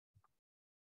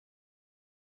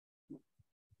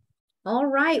All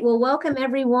right. Well, welcome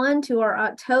everyone to our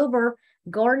October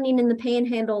Gardening in the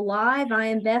Panhandle Live. I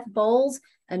am Beth Bolles,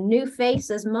 a new face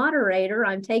as moderator.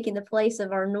 I'm taking the place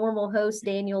of our normal host,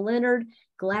 Daniel Leonard.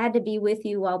 Glad to be with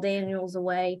you while Daniel's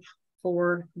away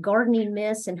for gardening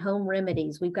myths and home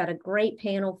remedies. We've got a great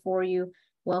panel for you.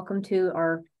 Welcome to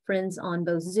our friends on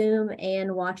both Zoom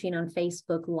and watching on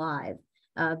Facebook Live.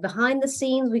 Behind the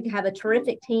scenes, we have a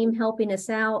terrific team helping us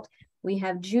out. We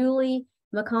have Julie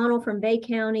McConnell from Bay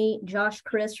County, Josh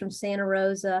Chris from Santa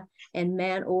Rosa, and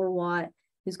Matt Orwatt,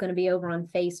 who's going to be over on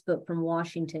Facebook from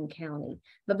Washington County.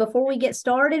 But before we get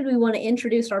started, we want to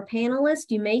introduce our panelists.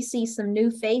 You may see some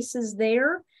new faces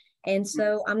there. And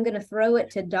so I'm going to throw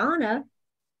it to Donna,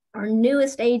 our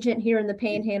newest agent here in the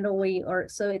Panhandle. We are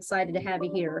so excited to have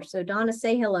you here. So Donna,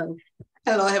 say hello.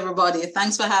 Hello, everybody.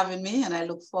 Thanks for having me, and I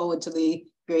look forward to the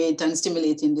great and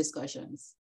stimulating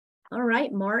discussions. All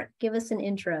right, Mark, give us an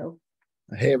intro.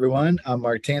 Hey everyone, I'm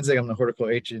Mark Tanzig. I'm the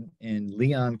horticultural agent in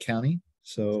Leon County.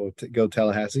 So to go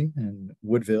Tallahassee and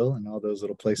Woodville and all those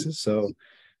little places. So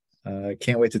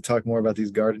can't wait to talk more about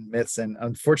these garden myths. And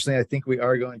unfortunately, I think we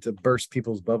are going to burst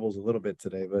people's bubbles a little bit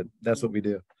today, but that's what we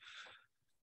do.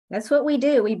 That's what we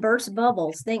do. We burst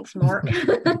bubbles. Thanks, Mark.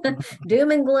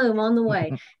 Doom and gloom on the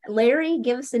way. Larry,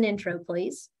 give us an intro,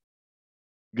 please.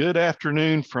 Good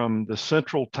afternoon from the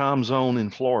central time zone in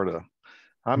Florida.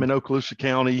 I'm in Okaloosa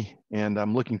County, and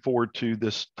I'm looking forward to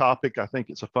this topic. I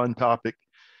think it's a fun topic,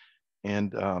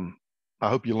 and I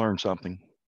hope you learn something.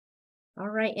 All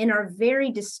right. And our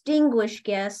very distinguished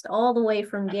guest all the way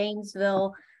from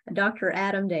Gainesville, Dr.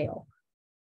 Adam Dale.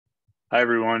 Hi,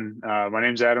 everyone. My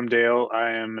name is Adam Dale.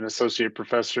 I am an associate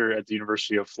professor at the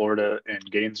University of Florida in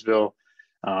Gainesville.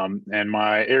 And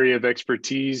my area of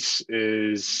expertise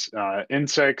is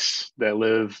insects that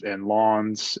live in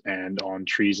lawns and on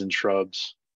trees and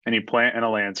shrubs. Any plant in a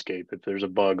landscape, if there's a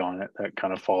bug on it, that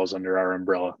kind of falls under our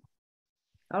umbrella.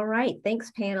 All right.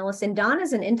 Thanks, panelists. And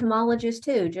Donna's an entomologist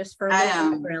too, just for a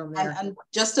little background there. And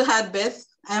just to add, Beth,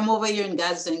 I'm over here in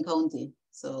Gadsden County.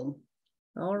 So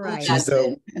all right.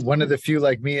 So one of the few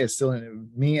like me is still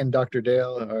in, me and Dr.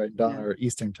 Dale are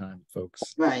Eastern time folks.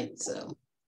 Right. So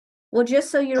well,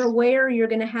 just so you're aware, you're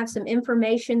going to have some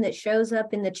information that shows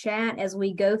up in the chat as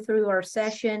we go through our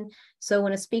session. So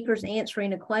when a speaker's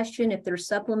answering a question, if there's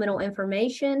supplemental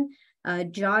information,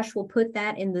 Josh will put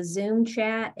that in the Zoom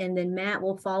chat, and then Matt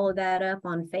will follow that up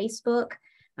on Facebook.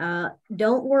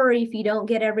 Don't worry if you don't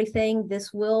get everything.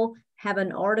 This will have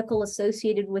an article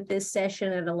associated with this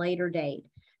session at a later date.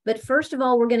 But first of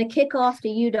all, we're going to kick off to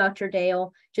you, Dr.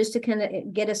 Dale, just to kind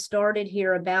of get us started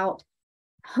here about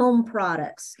home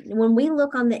products. When we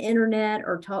look on the internet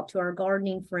or talk to our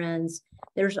gardening friends,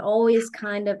 there's always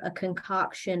kind of a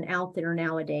concoction out there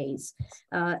nowadays.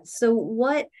 So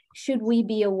what should we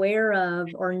be aware of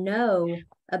or know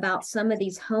about some of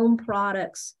these home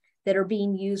products that are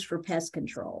being used for pest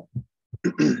control?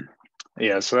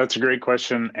 Yeah, so that's a great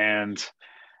question. And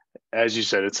as you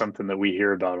said, it's something that we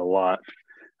hear about a lot.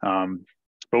 But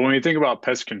when we think about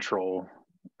pest control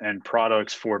and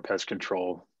products for pest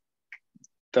control,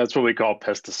 that's what we call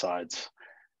pesticides.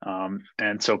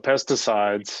 And so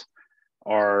pesticides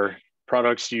are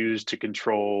products used to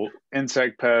control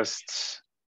insect pests,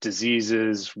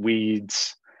 diseases,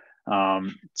 weeds.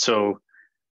 So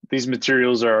these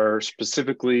materials are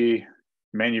specifically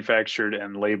manufactured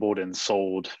and labeled and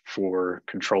sold for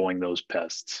controlling those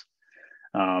pests.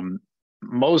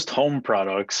 Most home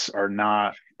products are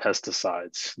not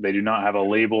pesticides. They do not have a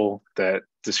label that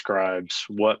describes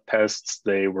what pests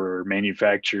they were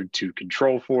manufactured to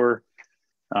control for,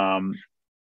 and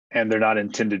they're not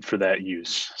intended for that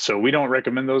use. So we don't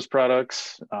recommend those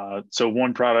products. So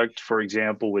one product, for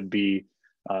example, would be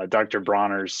Dr.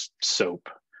 Bronner's soap.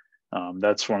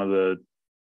 That's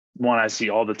one I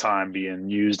see all the time being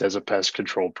used as a pest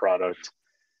control product.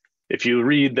 If you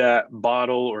read that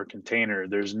bottle or container,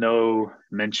 there's no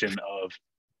mention of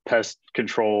pest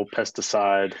control,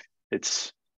 pesticide.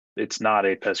 It's not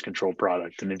a pest control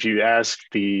product. And if you ask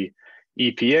the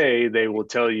EPA, they will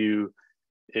tell you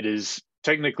it is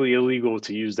technically illegal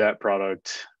to use that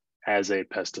product as a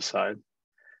pesticide.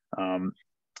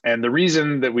 And the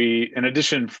reason that we, in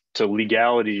addition to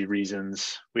legality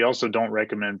reasons, we also don't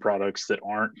recommend products that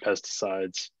aren't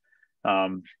pesticides,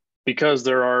 because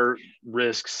there are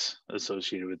risks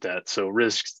associated with that. So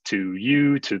risks to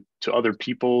you, to other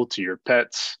people, to your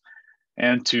pets,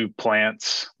 and to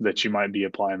plants that you might be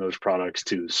applying those products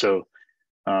to. So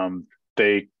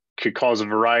they could cause a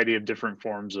variety of different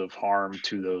forms of harm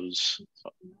to those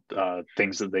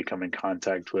things that they come in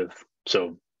contact with.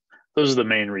 So those are the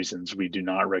main reasons we do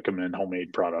not recommend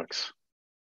homemade products.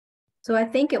 So I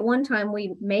think at one time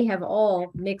we may have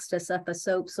all mixed us up a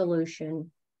soap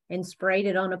solution and sprayed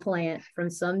it on a plant from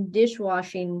some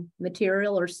dishwashing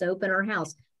material or soap in our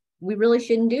house. We really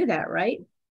shouldn't do that, right?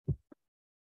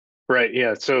 Right.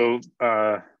 Yeah. So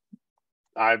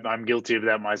I'm guilty of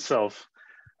that myself.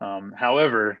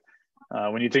 However,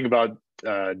 when you think about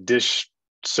dish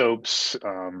soaps,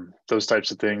 those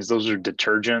types of things, those are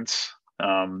detergents.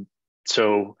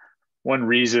 So one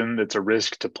reason that's a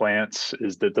risk to plants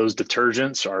is that those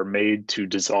detergents are made to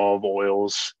dissolve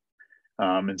oils.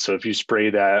 And so if you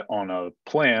spray that on a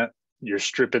plant, you're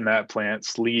stripping that plant's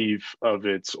sleeve of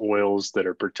its oils that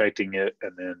are protecting it.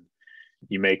 And then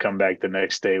you may come back the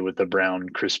next day with a brown,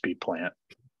 crispy plant.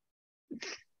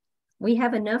 We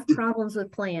have enough problems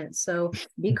with plants, so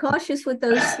be cautious with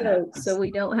those soaps so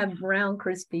we don't have brown,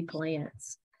 crispy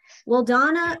plants. Well,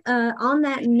 Donna, on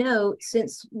that note,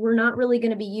 since we're not really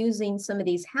going to be using some of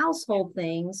these household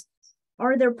things,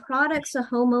 are there products a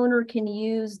homeowner can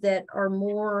use that are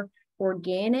more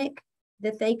organic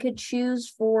that they could choose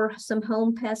for some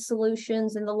home pest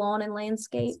solutions in the lawn and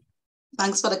landscape?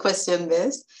 Thanks for the question,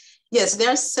 Beth. Yes, there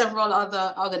are several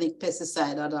other organic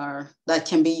pesticides that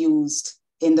can be used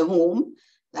in the home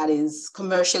that is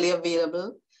commercially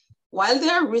available. While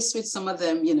there are risks with some of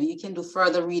them, you can do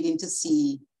further reading to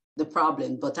see the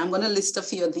problem, but I'm going to list a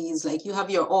few of these. Like you have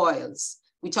your oils.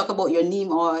 We talk about your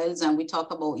neem oils and we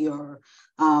talk about your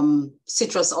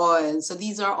citrus oils. So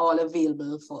these are all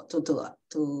available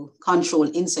to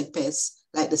control insect pests,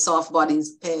 like the soft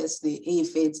bodies pests, the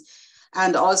aphids.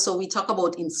 And also we talk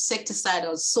about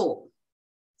insecticidal soap.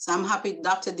 So I'm happy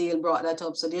Dr. Dale brought that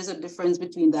up. So there's a difference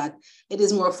between that. It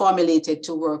is more formulated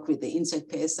to work with the insect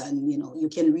pests, and you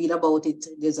can read about it.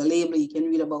 There's a label, you can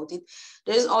read about it.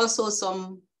 There's also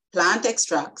some plant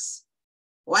extracts.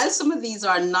 While some of these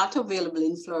are not available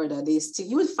in Florida,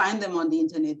 you will find them on the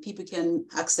internet. People can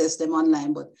access them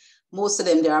online, but most of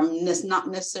them, they are not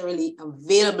necessarily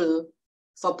available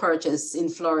for purchase in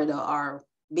Florida or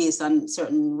based on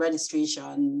certain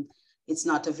registration. It's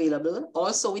not available.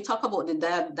 Also, we talk about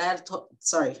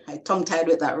the I tongue-tied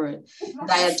with that word,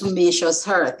 diatomaceous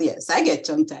earth. Yes, I get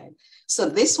tongue-tied. So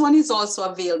this one is also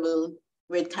available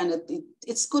where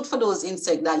it's good for those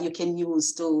insects that you can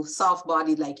use to soft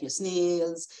body, like your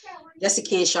snails,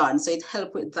 desiccation. So it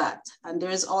helps with that. And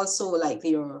there's also like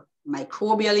your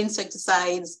microbial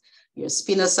insecticides, your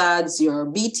spinocides, your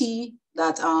BT,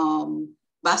 that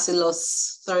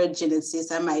Bacillus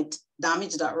thuringiensis. I might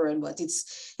damage that word, but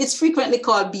it's frequently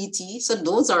called BT. So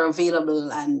those are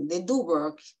available and they do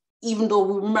work. Even though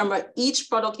we remember each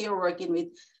product you're working with,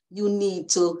 you need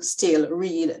to still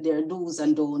read their do's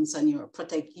and don'ts and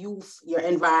protect your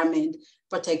environment,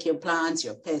 protect your plants,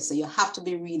 your pests. So you have to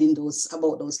be reading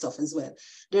about those stuff as well.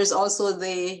 There's also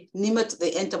the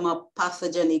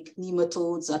entomopathogenic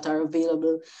nematodes that are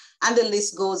available, and the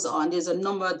list goes on. There's a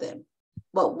number of them.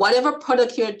 But whatever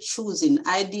product you're choosing,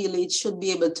 ideally it should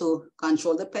be able to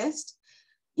control the pest.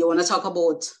 You want to talk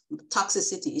about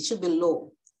toxicity, it should be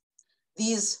low.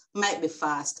 These might be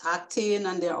fast acting,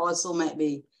 and there also might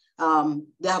be,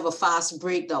 they have a fast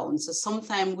breakdown. So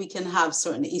sometimes we can have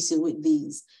certain issues with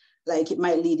these, like it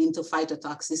might lead into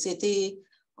phytotoxicity,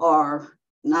 or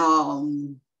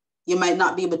you might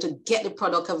not be able to get the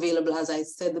product available, as I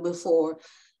said before.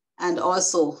 And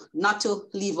also not to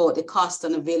leave out the cost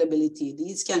and availability.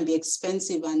 These can be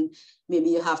expensive, and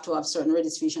maybe you have to have certain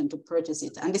registration to purchase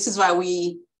it. And this is why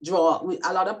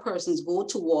a lot of persons go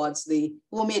towards the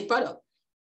homemade product.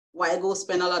 Why go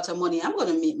spend a lot of money? I'm going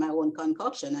to make my own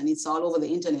concoction, and it's all over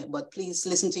the internet. But please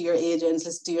listen to your agents,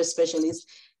 listen to your specialists.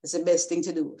 It's the best thing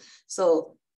to do.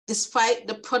 So despite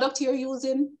the product you're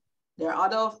using, there are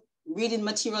other reading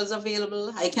materials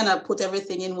available. I cannot put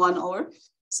everything in 1 hour.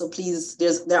 So please,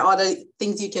 there are other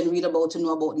things you can read about to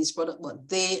know about these products, but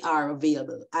they are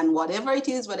available. And whatever it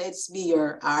is, whether it's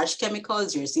your harsh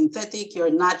chemicals, your synthetic,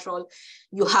 your natural,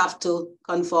 you have to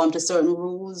conform to certain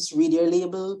rules, read your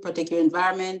label, protect your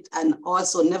environment, and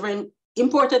also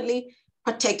importantly,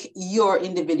 protect your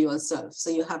individual self. So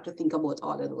you have to think about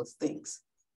all of those things.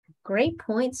 Great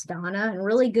points, Donna, and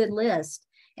really good list.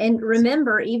 And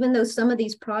remember, even though some of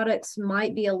these products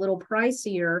might be a little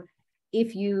pricier,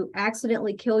 if you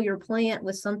accidentally kill your plant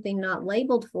with something not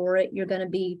labeled for it, you're going to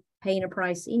be paying a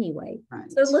price anyway. Right.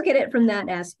 So look at it from that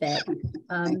aspect.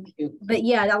 But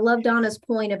yeah, I love Donna's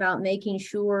point about making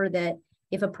sure that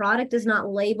if a product is not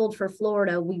labeled for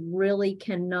Florida, we really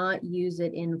cannot use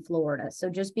it in Florida. So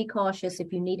just be cautious.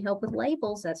 If you need help with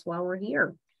labels, that's why we're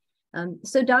here.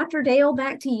 So Dr. Dale,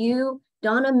 back to you.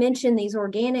 Donna mentioned these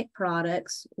organic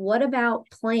products. What about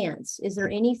plants? Is there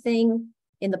anything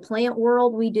in the plant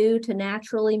world we do to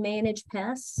naturally manage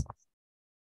pests?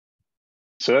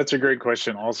 So that's a great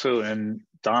question also. And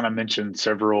Donna mentioned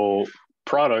several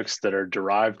products that are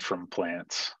derived from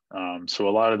plants. So a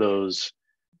lot of those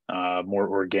more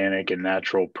organic and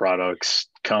natural products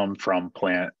come from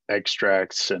plant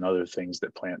extracts and other things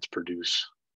that plants produce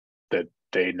that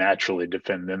they naturally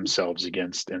defend themselves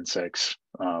against insects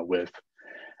with.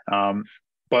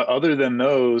 But other than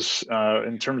those,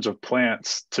 in terms of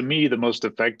plants, to me, the most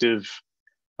effective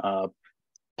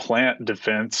plant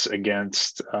defense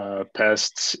against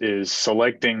pests is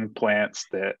selecting plants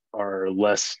that are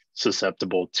less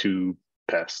susceptible to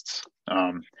pests.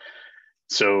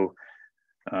 So,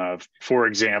 for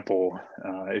example,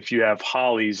 if you have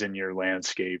hollies in your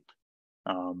landscape,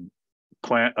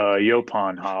 plant a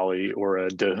Yopon holly or a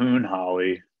Dahoon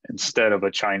holly instead of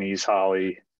a Chinese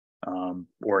holly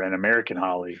or an American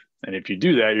holly. And if you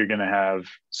do that, you're going to have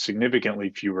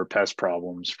significantly fewer pest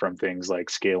problems from things like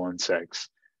scale insects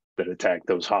that attack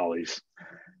those hollies.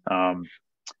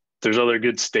 There's other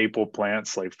good staple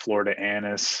plants like Florida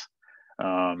anise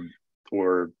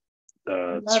or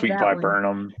sweet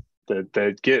viburnum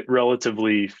that get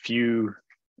relatively few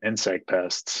insect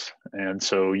pests. And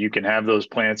so you can have those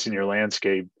plants in your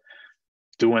landscape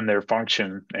doing their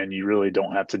function, and you really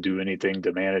don't have to do anything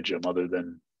to manage them other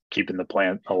than keeping the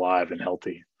plant alive and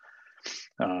healthy.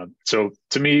 So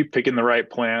to me, picking the right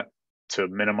plant to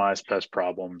minimize pest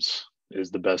problems is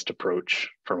the best approach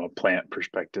from a plant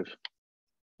perspective.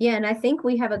 Yeah, and I think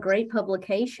we have a great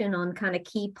publication on kind of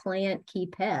key plant, key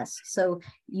pests. So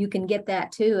you can get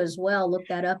that too as well. Look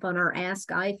that up on our Ask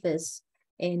IFAS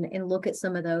and look at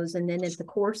some of those. And then at the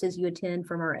courses you attend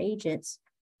from our agents,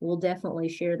 we'll definitely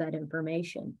share that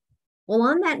information. Well,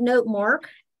 on that note, Mark,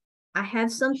 I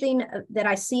have something that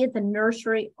I see at the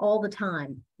nursery all the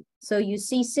time. So you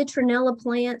see citronella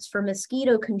plants for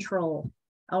mosquito control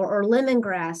or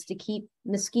lemongrass to keep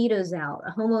mosquitoes out.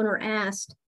 A homeowner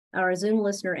asked, or a Zoom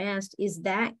listener asked, is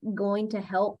that going to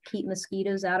help keep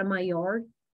mosquitoes out of my yard?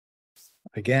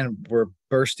 Again, we're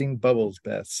bursting bubbles,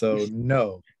 Beth. So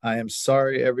no, I am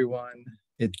sorry, everyone.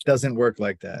 It doesn't work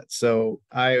like that. So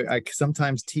I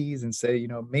sometimes tease and say,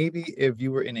 maybe if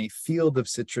you were in a field of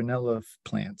citronella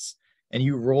plants and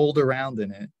you rolled around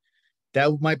in it,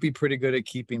 that might be pretty good at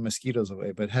keeping mosquitoes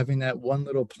away. But having that one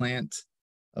little plant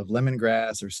of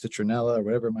lemongrass or citronella or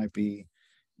whatever it might be,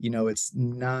 it's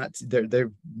not there.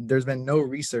 There's been no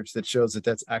research that shows that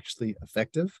that's actually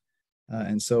effective.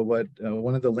 And so what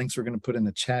one of the links we're going to put in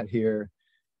the chat here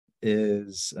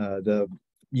is the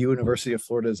University of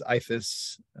Florida's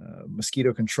IFAS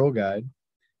mosquito control guide.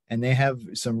 And they have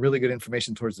some really good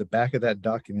information towards the back of that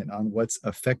document on what's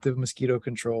effective mosquito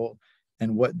control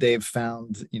and what they've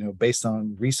found, based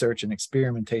on research and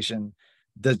experimentation,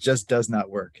 that just does not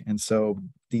work. And so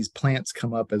these plants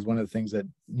come up as one of the things that,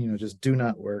 just do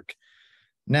not work.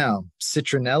 Now,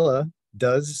 citronella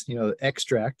does,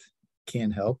 extract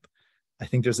can help. I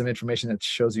think there's some information that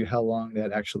shows you how long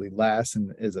that actually lasts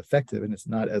and is effective. And it's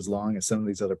not as long as some of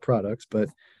these other products, but,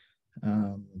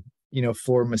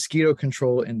 for mosquito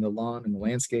control in the lawn and the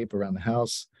landscape around the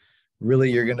house,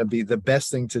 really, you're going to be the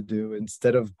best thing to do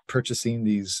instead of purchasing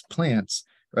these plants,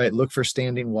 right? Look for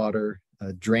standing water,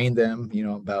 drain them,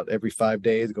 about every 5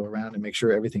 days, go around and make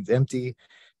sure everything's empty.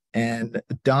 And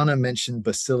Donna mentioned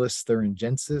Bacillus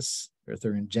thuringiensis or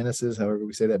thuringiensis, however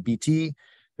we say that, BT.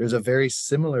 There's a very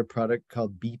similar product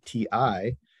called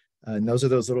BTI. And those are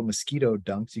those little mosquito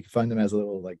dunks. You can find them as a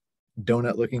little like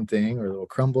donut looking thing or little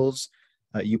crumbles.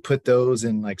 You put those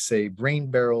in say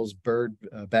rain barrels, bird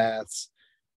baths,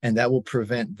 and that will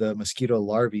prevent the mosquito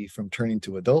larvae from turning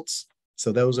to adults.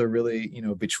 So those are really,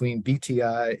 between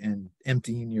BTI and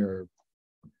emptying your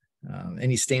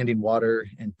any standing water,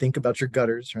 and think about your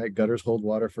gutters, right? Gutters hold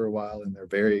water for a while and they're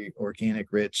very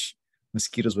organic rich.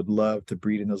 Mosquitoes would love to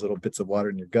breed in those little bits of water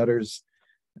in your gutters.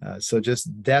 So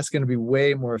that's going to be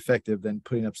way more effective than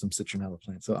putting up some citronella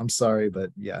plants. So I'm sorry,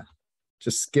 but yeah,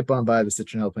 just skip on by the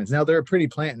citronella plants. Now they're a pretty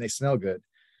plant and they smell good,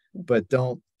 but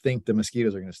don't think the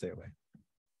mosquitoes are going to stay away.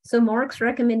 So Mark's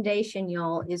recommendation,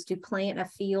 y'all, is to plant a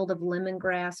field of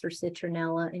lemongrass or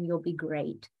citronella and you'll be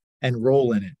great. And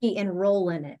roll in it. And roll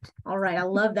in it. All right. I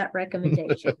love that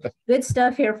recommendation. Good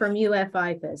stuff here from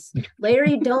IFAS.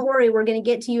 Larry, don't worry. We're going to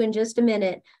get to you in just a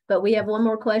minute, but we have one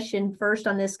more question first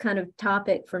on this kind of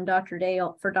topic from Dr.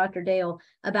 Dale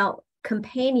about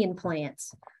companion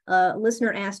plants.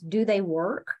 Listener asked, do they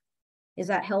work? Is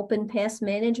that helping pest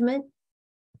management?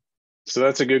 So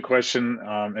that's a good question.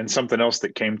 And something else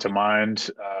that came to mind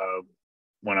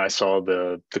when I saw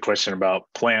the question about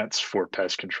plants for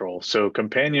pest control. So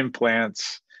companion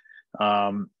plants,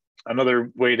 another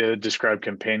way to describe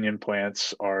companion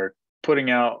plants are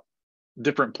putting out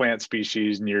different plant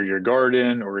species near your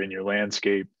garden or in your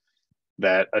landscape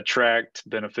that attract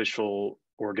beneficial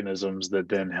organisms that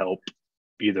then help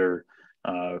either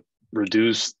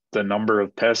reduce the number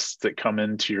of pests that come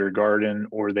into your garden,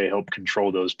 or they help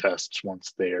control those pests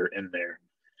once they are in there.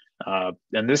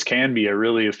 And this can be a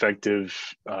really effective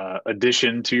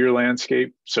addition to your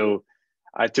landscape. So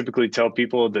I typically tell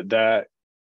people that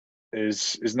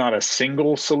is not a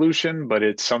single solution, but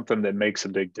it's something that makes a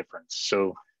big difference.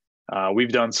 So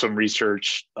we've done some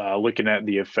research looking at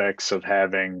the effects of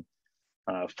having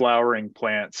flowering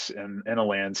plants in a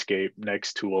landscape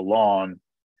next to a lawn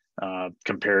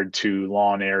compared to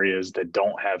lawn areas that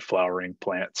don't have flowering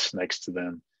plants next to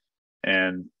them.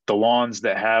 And the lawns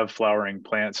that have flowering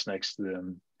plants next to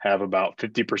them have about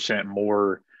 50%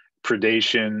 more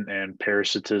predation and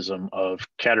parasitism of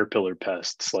caterpillar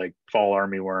pests like fall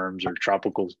armyworms or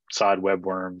tropical side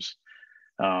webworms.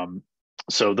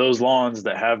 So those lawns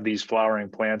that have these flowering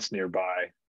plants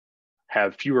nearby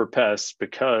have fewer pests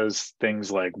because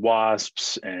things like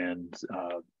wasps and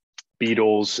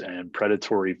beetles and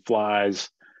predatory flies,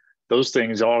 those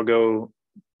things all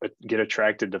get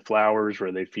attracted to flowers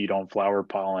where they feed on flower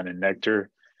pollen and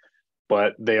nectar,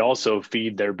 but they also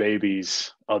feed their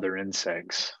babies other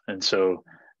insects. And so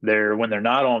when they're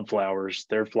not on flowers,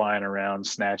 they're flying around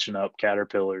snatching up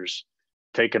caterpillars,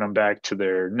 taking them back to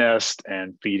their nest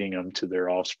and feeding them to their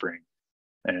offspring.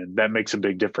 And that makes a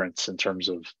big difference in terms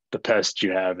of the pests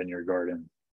you have in your garden.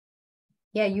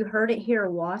 Yeah, you heard it here.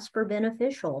 Wasps are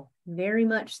beneficial, very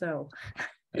much so.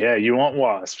 Yeah, you want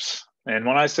wasps. And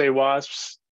when I say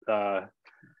wasps,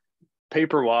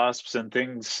 paper wasps and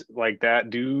things like that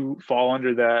do fall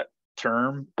under that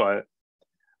term, but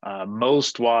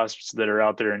most wasps that are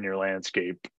out there in your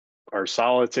landscape are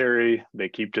solitary. They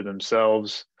keep to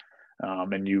themselves,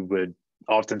 and you would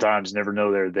oftentimes never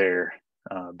know they're there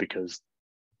because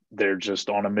they're just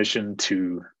on a mission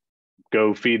to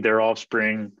go feed their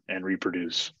offspring and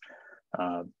reproduce.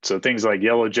 So things like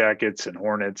yellow jackets and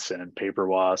hornets and paper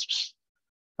wasps,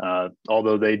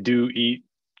 although they do eat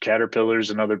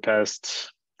caterpillars and other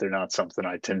pests, they're not something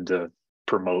I tend to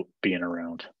promote being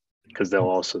around because they'll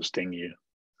also sting you.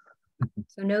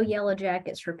 So no yellow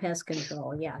jackets for pest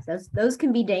control. Yeah, those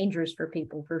can be dangerous for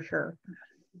people for sure.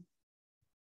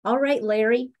 All right,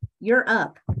 Larry, you're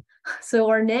up. So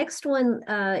our next one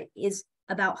is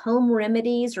about home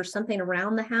remedies or something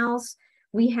around the house.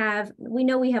 We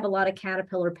know we have a lot of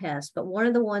caterpillar pests, but one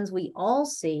of the ones we all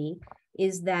see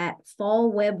is that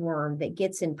fall webworm that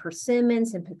gets in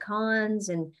persimmons and pecans,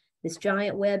 and this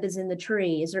giant web is in the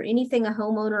tree. Is there anything a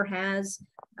homeowner has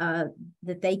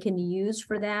that they can use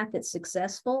for that that's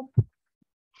successful?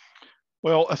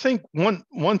 Well, I think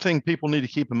one thing people need to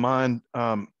keep in mind,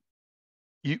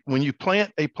 when you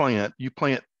plant a plant, you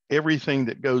plant everything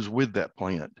that goes with that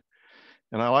plant.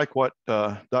 And I like what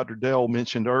Dr. Dell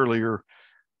mentioned earlier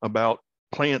about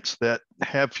plants that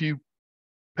have few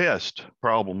pest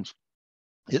problems.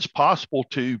 It's possible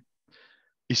to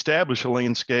establish a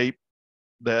landscape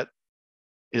that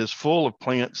is full of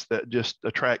plants that just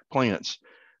attract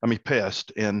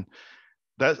pests. And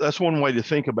that's one way to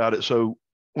think about it. So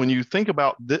when you think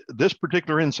about this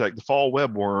particular insect, the fall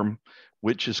webworm,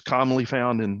 which is commonly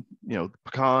found in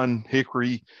pecan,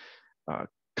 hickory,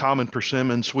 common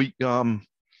persimmon, sweet gum,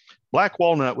 black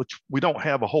walnut, which we don't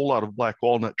have a whole lot of black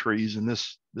walnut trees in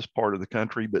this part of the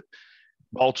country, but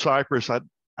bald cypress, I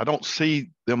don't see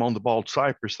them on the bald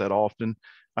cypress that often.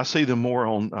 I see them more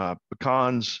on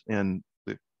pecans and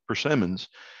the persimmons,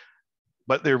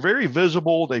 but they're very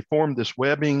visible. They form this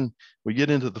webbing. We get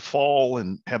into the fall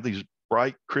and have these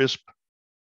bright, crisp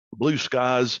blue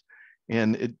skies,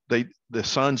 and the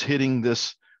sun's hitting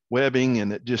this webbing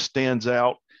and it just stands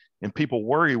out, and people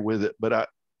worry with it. But I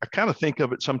kind of think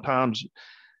of it sometimes,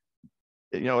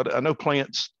 I know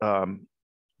plants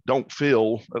don't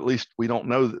feel, at least we don't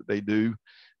know that they do,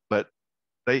 but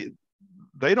they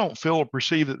don't feel or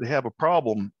perceive that they have a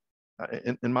problem,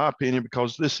 in my opinion,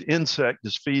 because this insect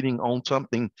is feeding on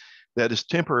something that is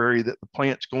temporary that the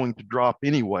plant's going to drop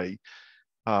anyway.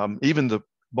 Even the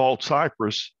bald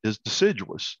cypress is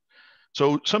deciduous.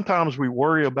 So sometimes we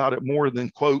worry about it more than,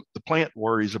 quote, the plant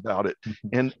worries about it.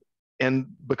 And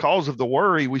because of the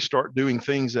worry, we start doing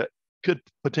things that could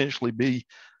potentially be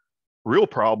real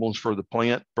problems for the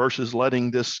plant versus letting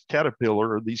this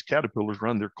caterpillar or these caterpillars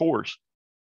run their course.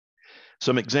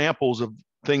 Some examples of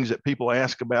things that people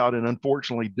ask about and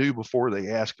unfortunately do before they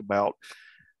ask about,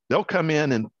 they'll come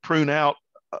in and prune out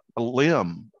a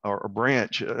limb or a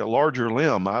branch, a larger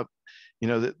limb.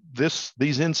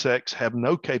 These insects have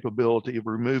no capability of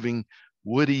removing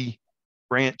woody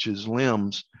branches,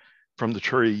 limbs from the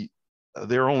tree.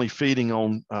 they're only feeding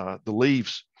on the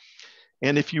leaves.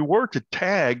 And if you were to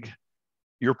tag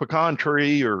your pecan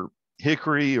tree or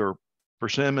hickory or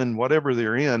persimmon, whatever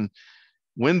they're in,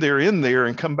 when they're in there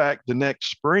and come back the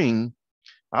next spring,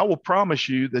 I will promise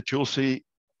you that you'll see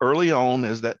early on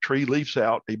as that tree leaves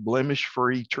out a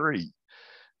blemish-free tree.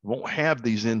 Won't have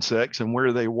these insects, and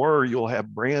where they were, you'll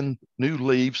have brand new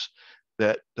leaves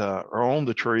that are on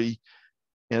the tree.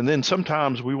 And then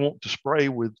sometimes we want to spray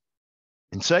with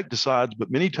insecticides,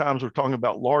 but many times we're talking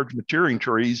about large maturing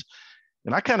trees.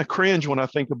 And I kind of cringe when I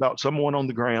think about someone on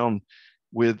the ground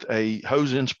with a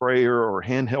hose end sprayer or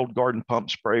handheld garden pump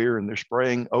sprayer, and they're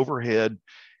spraying overhead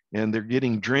and they're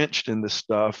getting drenched in this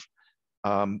stuff.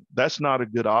 That's not a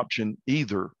good option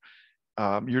either.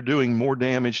 You're doing more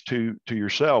damage to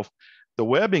yourself. The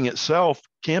webbing itself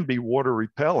can be water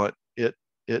repellent.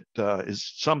 It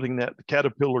is something that the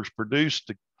caterpillars produce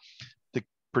to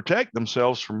protect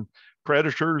themselves from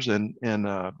predators, and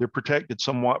they're protected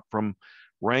somewhat from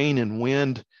rain and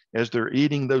wind as they're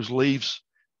eating those leaves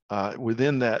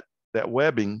within that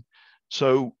webbing.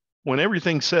 So when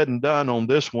everything's said and done on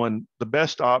this one, the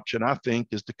best option, I think,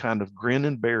 is to kind of grin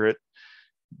and bear it.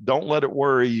 Don't let it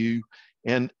worry you.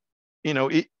 And, you know,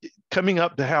 coming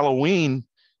up to Halloween,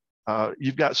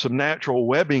 you've got some natural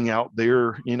webbing out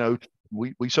there. You know,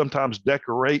 we sometimes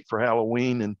decorate for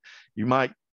Halloween, and you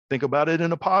might think about it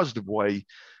in a positive way.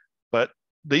 But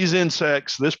these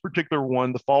insects, this particular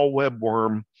one, the fall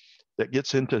webworm that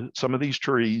gets into some of these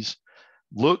trees,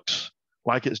 looks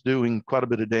like it's doing quite a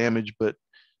bit of damage, but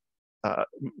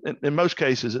in most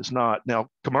cases it's not. Now,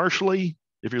 commercially,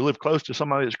 if you live close to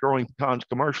somebody that's growing pecans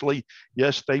commercially,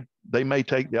 yes, they may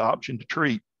take the option to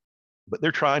treat, but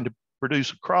they're trying to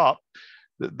produce a crop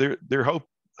that they're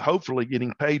hopefully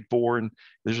getting paid for, and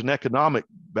there's an economic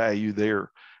value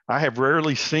there. I have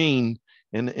rarely seen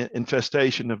an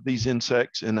infestation of these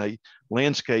insects in a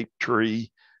landscape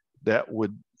tree that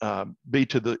would be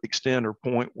to the extent or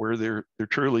point where they're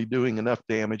truly doing enough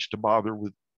damage to bother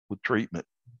with treatment.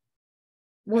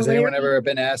 Has anyone ever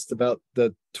been asked about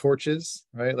the torches,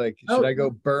 right? Like, should I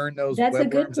go burn those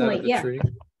webworms out of the tree?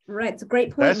 Right, it's a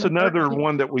great point. That's another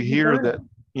one that we hear that,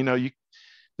 you know,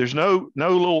 there's no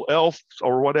little elf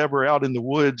or whatever out in the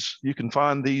woods. You can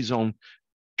find these on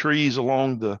trees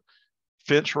along the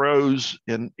fence rows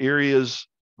in areas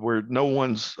where no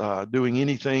one's doing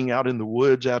anything, out in the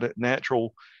woods, out at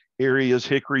natural areas,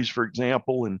 hickories, for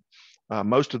example. And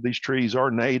most of these trees are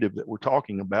native that we're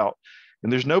talking about.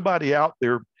 And there's nobody out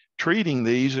there treating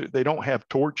these. They don't have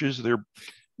torches. They're,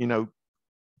 you know,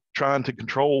 trying to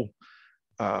control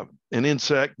an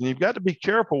insect. And you've got to be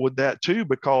careful with that too,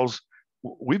 because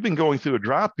we've been going through a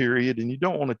dry period, and you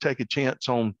don't want to take a chance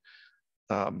on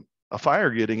a fire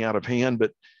getting out of hand,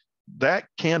 but that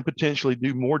can potentially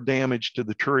do more damage to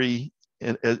the tree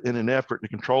in an effort to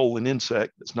control an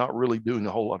insect that's not really doing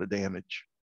a whole lot of damage.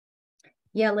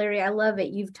 Yeah, Larry, I love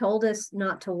it. You've told us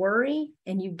not to worry,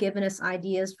 and you've given us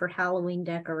ideas for Halloween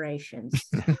decorations.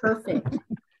 Perfect.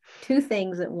 Two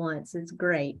things at once. It's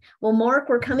great. Well, Mark,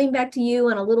 we're coming back to you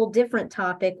on a little different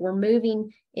topic. We're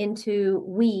moving into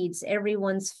weeds,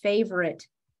 everyone's favorite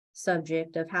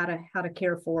subject of how to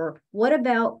care for. What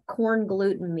about corn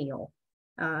gluten meal?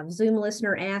 Zoom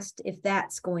listener asked if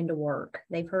that's going to work.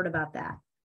 They've heard about that.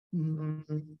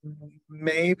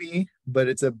 Maybe, but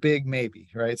it's a big maybe,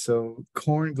 right? So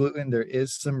corn gluten, there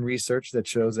is some research that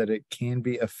shows that it can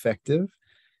be effective.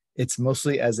 It's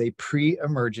mostly as a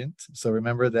pre-emergent. So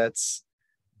remember, that's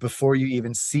before you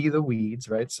even see the weeds,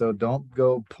 right? So don't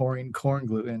go pouring corn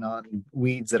gluten on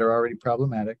weeds that are already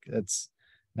problematic. That's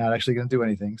not actually going to do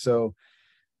anything. So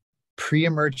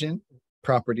pre-emergent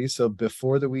properties. So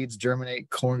before the weeds germinate,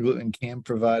 corn gluten can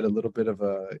provide a little bit of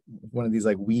one of these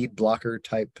like weed blocker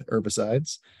type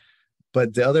herbicides.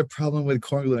 But the other problem with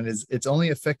corn gluten is it's only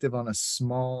effective on a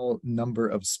small number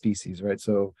of species, right?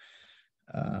 So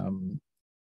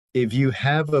if you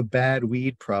have a bad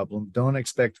weed problem, don't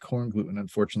expect corn gluten,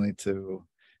 unfortunately, to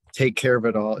take care of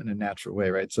it all in a natural way,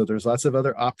 right? So there's lots of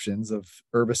other options of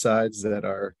herbicides that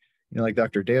are, you know, like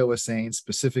Dr. Dale was saying,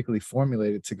 specifically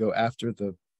formulated to go after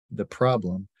the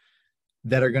problem,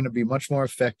 that are going to be much more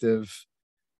effective.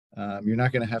 You're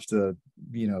not going to have to,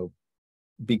 you know,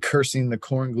 be cursing the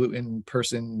corn gluten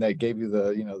person that gave you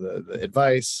the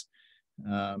advice,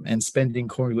 and spending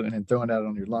corn gluten and throwing it out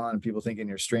on your lawn, and people thinking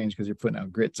you're strange because you're putting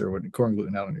out grits or corn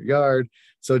gluten out on your yard.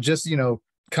 So just, you know,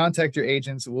 contact your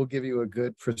agents. We'll give you a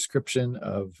good prescription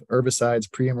of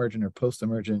herbicides, pre-emergent or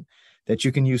post-emergent, that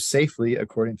you can use safely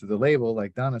according to the label,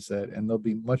 like Donna said, and they'll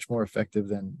be much more effective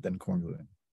than corn gluten.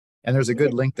 And there's a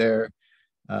good link there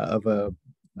of a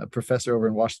professor over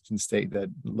in Washington State that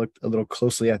looked a little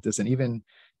closely at this and even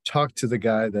talked to the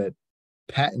guy that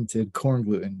patented corn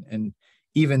gluten, and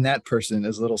even that person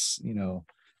is a little,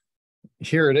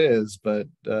 here it is, but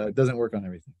it doesn't work on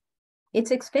everything.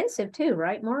 It's expensive too,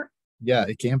 right, Mark? Yeah,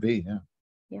 it can be. Yeah.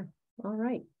 Yeah. All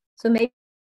right. So maybe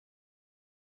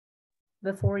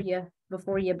before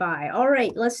you buy. All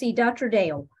right. Let's see, Dr.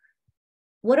 Dale.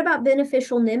 What about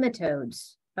beneficial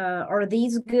nematodes? Are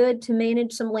these good to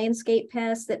manage some landscape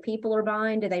pests that people are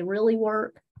buying? Do they really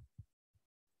work?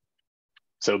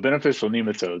 So beneficial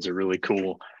nematodes are really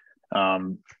cool.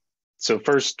 So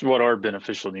first, what are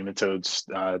beneficial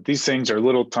nematodes? These things are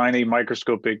little tiny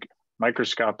microscopic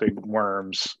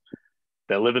worms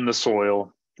that live in the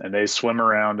soil, and they swim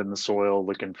around in the soil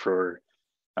looking for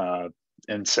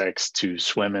insects to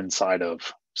swim inside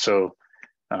of. So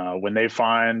when they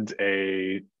find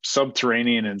a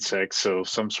subterranean insect, so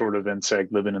some sort of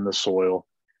insect living in the soil,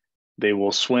 they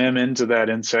will swim into that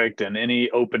insect and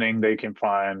any opening they can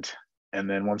find. And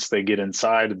then once they get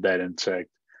inside of that insect,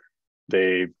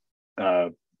 they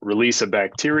release a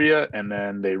bacteria, and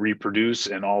then they reproduce,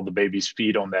 and all the babies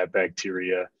feed on that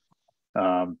bacteria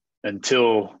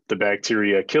until the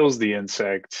bacteria kills the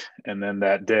insect, and then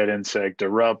that dead insect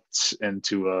erupts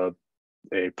into a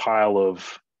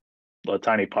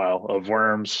tiny pile of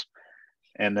worms,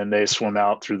 and then they swim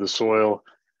out through the soil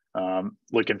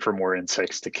looking for more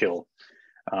insects to kill.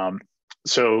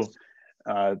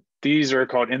 These are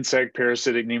called insect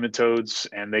parasitic nematodes,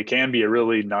 and they can be a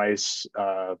really nice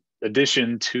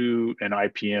addition to an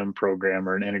IPM program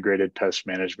or an integrated pest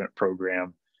management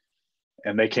program.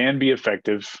 And they can be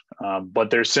effective, but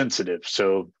they're sensitive.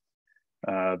 So,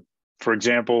 for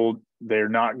example, they're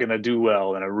not going to do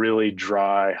well in a really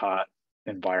dry, hot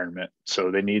environment. So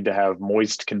they need to have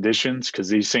moist conditions because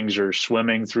these things are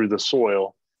swimming through the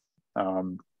soil.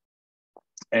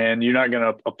 And you're not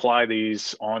going to apply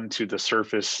these onto the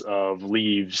surface of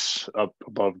leaves up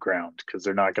above ground because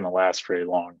they're not going to last very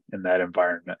long in that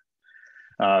environment.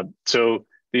 So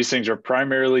these things are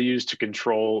primarily used to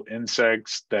control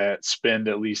insects that spend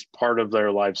at least part of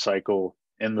their life cycle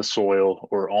in the soil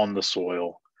or on the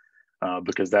soil,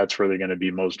 because that's where they're going to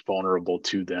be most vulnerable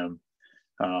to them.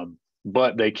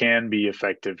 But they can be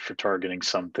effective for targeting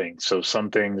some things. So some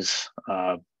things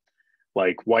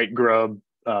like white grub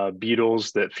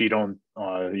beetles that feed on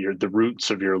the roots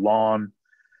of your lawn,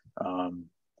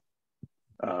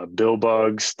 bill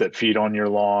bugs that feed on your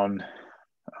lawn,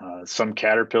 some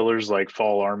caterpillars like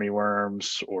fall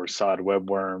armyworms or sod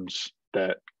webworms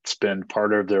that spend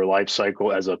part of their life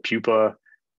cycle as a pupa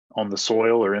on the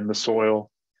soil or in the soil.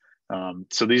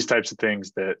 So these types of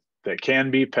things that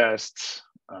can be pests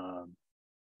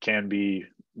can be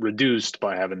reduced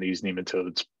by having these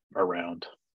nematodes around.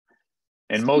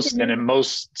 In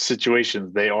most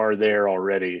situations, they are there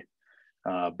already,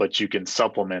 but you can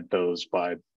supplement those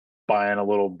by buying a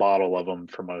little bottle of them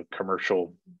from a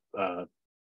commercial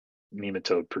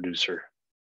nematode producer.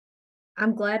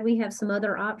 I'm glad we have some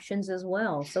other options as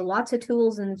well. So lots of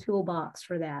tools in the toolbox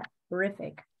for that.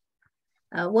 Terrific.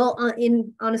 Well,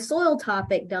 on a soil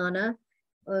topic, Donna,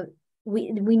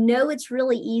 we know it's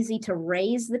really easy to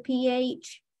raise the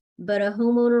pH, but a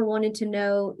homeowner wanted to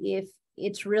know if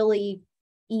it's really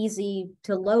easy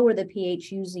to lower the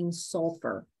pH using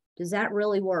sulfur. Does that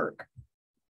really work?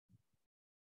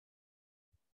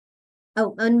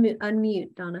 Oh,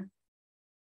 unmute, Donna.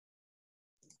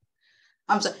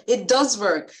 I'm sorry, it does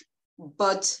work,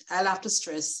 but I'll have to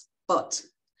stress, but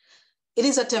it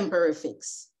is a temporary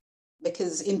fix,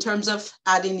 because in terms of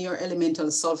adding your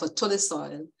elemental sulfur to the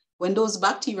soil, when those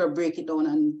bacteria break it down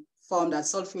and form that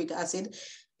sulfuric acid,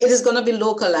 it is going to be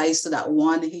localized to that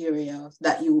one area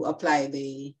that you apply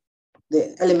the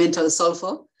elemental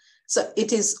sulfur. So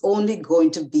it is only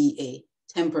going to be a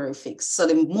temporary fix. So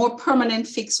the more permanent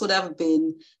fix would have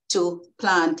been to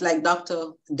plant, like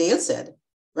Dr. Dale said,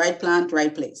 right plant,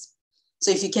 right place.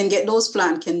 So if you can get those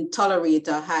plants can tolerate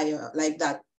a higher, like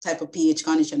that type of pH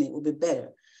condition, it will be better.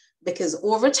 Because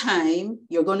over time,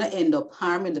 you're going to end up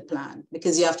harming the plant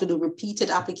because you have to do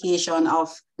repeated application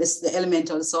of the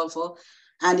elemental sulfur.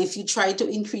 And if you try to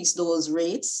increase those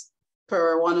rates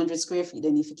per 100 square feet,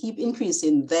 and if you keep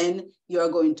increasing, then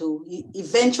you're going to,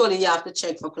 eventually you have to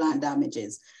check for plant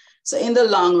damages. So in the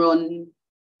long run,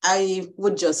 I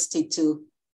would just stick to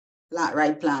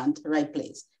right plant, right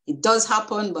place. It does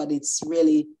happen, but it's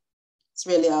really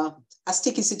a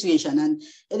sticky situation. And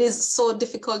it is so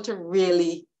difficult to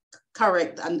really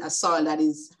correct a soil that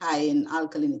is high in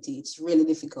alkalinity. It's really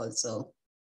difficult. So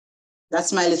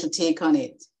that's my little take on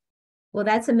it. Well,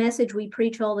 that's a message we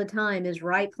preach all the time, is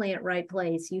right plant, right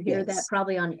place. You hear that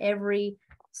probably on every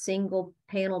single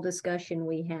panel discussion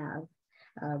we have.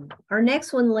 Our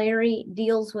next one, Larry,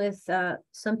 deals with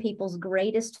some people's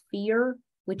greatest fear,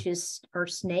 which are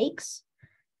snakes.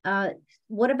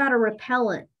 What about a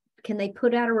repellent? Can they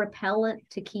put out a repellent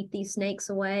to keep these snakes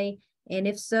away? And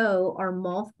if so, are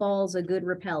mothballs a good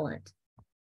repellent?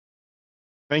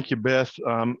 Thank you, Beth.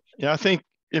 Yeah, I think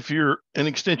if you're an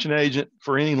extension agent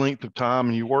for any length of time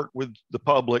and you work with the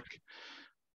public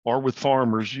or with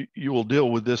farmers, you will deal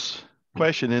with this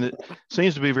question. And it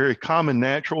seems to be a very common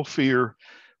natural fear,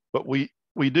 but we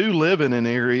do live in an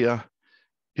area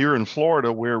here in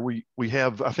Florida where we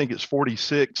have, I think it's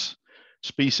 46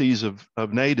 species of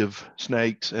native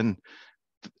snakes. And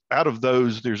out of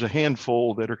those, there's a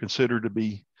handful that are considered to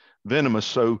be venomous.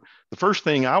 So the first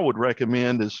thing I would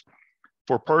recommend is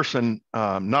for a person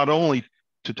not only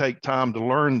to take time to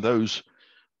learn those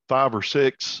 5 or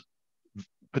 6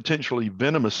 potentially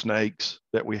venomous snakes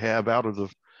that we have out of the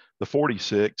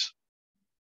 46,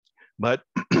 but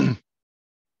at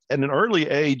an early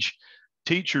age,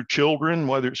 teach your children,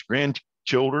 whether it's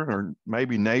grandchildren or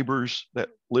maybe neighbors that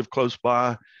live close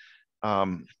by,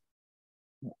 how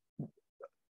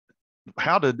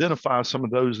to identify some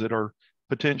of those that are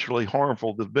potentially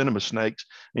harmful to venomous snakes.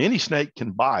 Any snake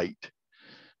can bite,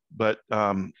 but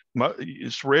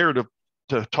it's rare to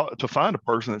find a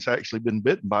person that's actually been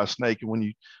bitten by a snake. And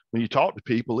when you talk to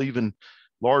people, even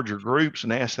larger groups,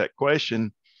 and ask that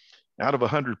question, out of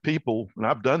 100 people, and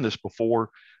I've done this before,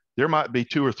 there might be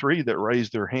 2 or 3 that raise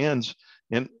their hands.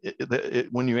 And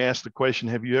when you ask the question,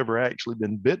 have you ever actually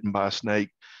been bitten by a snake?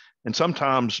 And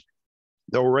sometimes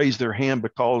they'll raise their hand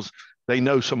because they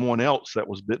know someone else that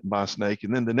was bitten by a snake.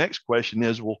 And then the next question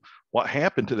is, well, what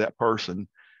happened to that person?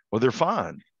 Well, they're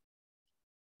fine.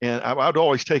 And I'd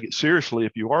always take it seriously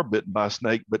if you are bitten by a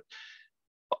snake. But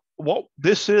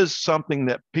this is something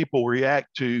that people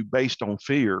react to based on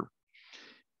fear.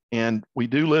 And we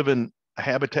do live in a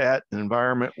habitat, an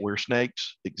environment where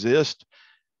snakes exist.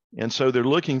 And so they're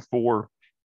looking for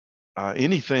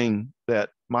anything that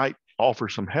might offer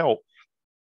some help.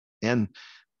 And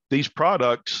these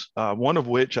products, one of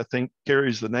which I think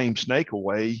carries the name Snake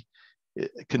Away,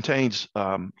 it contains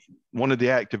one of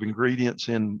the active ingredients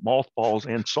in mothballs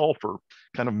and sulfur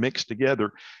kind of mixed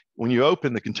together. When you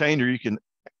open the container, you can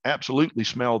absolutely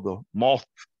smell the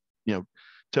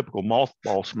typical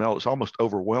mothball smell. It's almost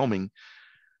overwhelming.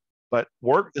 But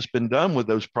work that's been done with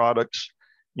those products,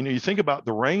 you think about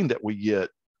the rain that we get,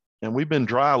 and we've been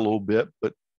dry a little bit,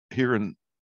 but here in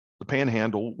the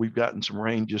Panhandle, we've gotten some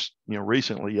rain just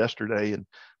recently, yesterday and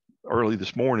early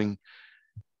this morning.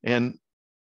 And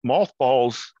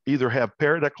mothballs either have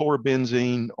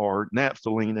paradichlorobenzene or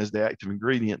naphthalene as the active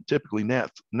ingredient. Typically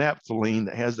naphthalene,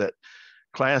 that has that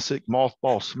classic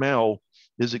mothball smell,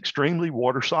 is extremely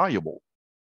water soluble.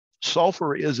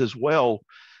 Sulfur is as well.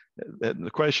 And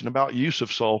the question about use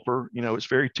of sulfur, it's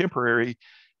very temporary.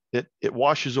 It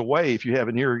washes away if you have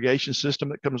an irrigation system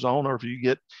that comes on, or if you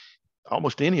get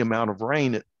almost any amount of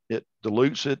rain, it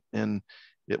dilutes it and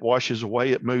it washes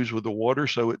away, it moves with the water.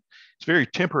 So it's very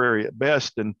temporary at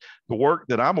best. And the work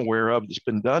that I'm aware of that's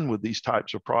been done with these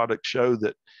types of products show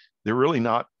that they're really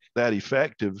not that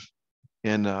effective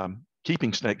in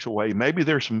keeping snakes away. Maybe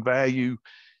there's some value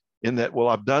in that, well,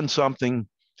 I've done something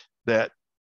that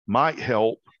might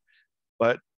help,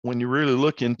 but when you really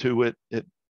look into it, it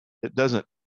doesn't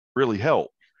really help.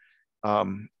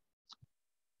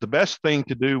 The best thing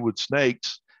to do with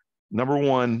snakes, number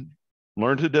one,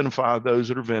 learn to identify those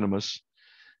that are venomous.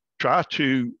 Try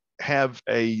to have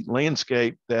a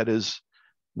landscape that is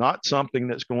not something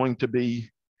that's going to be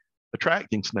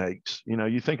attracting snakes.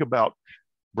 You think about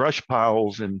brush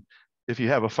piles, and if you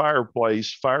have a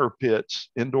fireplace, fire pits,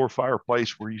 indoor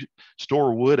fireplace where you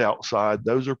store wood outside,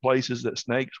 those are places that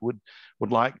snakes would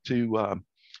like to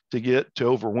get to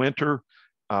overwinter.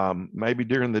 Maybe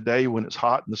during the day when it's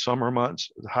hot in the summer months,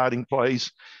 the hiding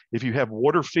place. If you have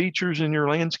water features in your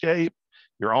landscape,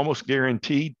 you're almost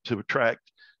guaranteed to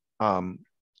attract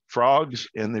frogs,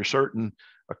 and there's certain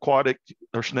aquatic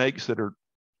or snakes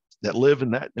that live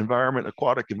in that environment,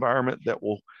 aquatic environment, that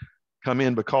will come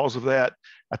in because of that.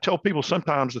 I tell people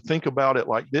sometimes to think about it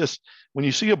like this: when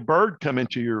you see a bird come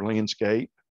into your landscape,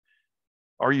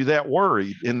 are you that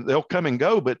worried? And they'll come and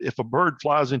go, but if a bird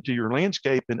flies into your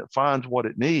landscape and it finds what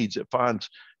it needs, it finds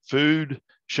food,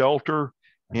 shelter,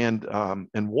 and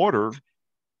water,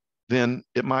 then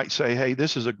it might say, hey,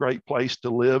 this is a great place to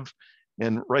live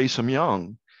and raise some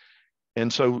young.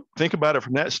 And so think about it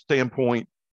from that standpoint.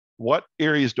 What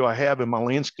areas do I have in my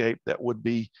landscape that would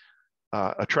be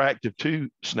attractive to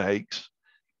snakes?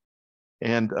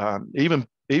 And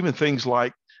even things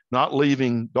like not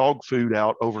leaving dog food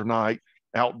out overnight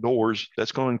outdoors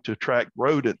that's going to attract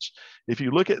rodents. If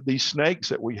you look at these snakes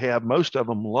that we have, most of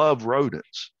them love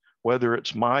rodents, whether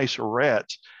it's mice or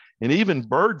rats, and even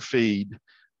bird feed.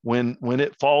 When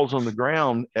it falls on the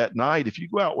ground at night, if you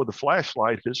go out with a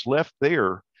flashlight, if it's left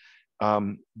there,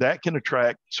 that can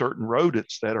attract certain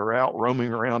rodents that are out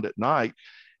roaming around at night.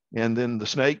 And then the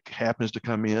snake happens to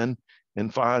come in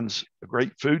and finds a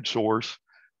great food source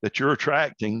that you're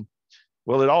attracting.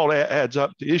 Well, it all adds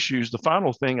up to issues. The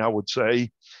final thing I would say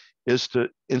is to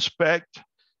inspect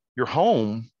your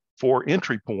home for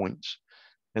entry points.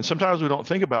 And sometimes we don't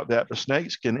think about that, but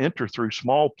snakes can enter through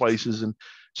small places, and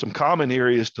some common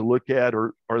areas to look at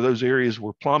are those areas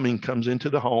where plumbing comes into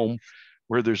the home,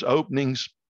 where there's openings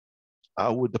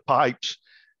with the pipes,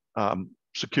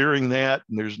 securing that.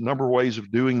 And there's a number of ways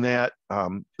of doing that.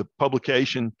 The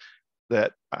publication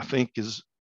that I think is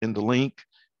in the link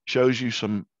shows you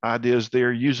some ideas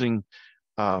there using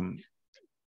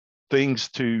things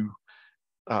to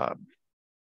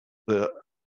the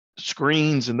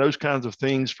screens and those kinds of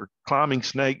things for climbing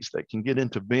snakes that can get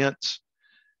into vents.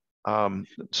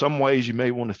 Some ways you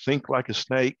may want to think like a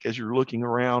snake as you're looking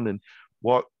around, and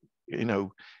what,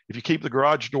 if you keep the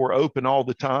garage door open all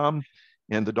the time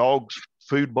and the dog's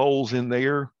food bowl's in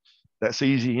there, that's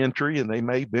easy entry, and they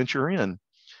may venture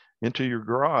into your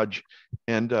garage.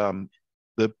 And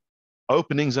the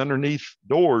openings underneath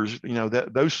doors,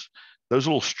 that those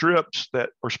little strips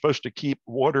that are supposed to keep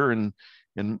water and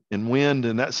wind,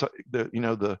 and that's the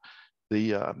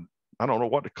I don't know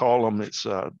what to call them. It's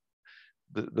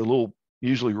the little,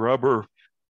 usually rubber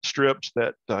strips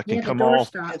that can come door off.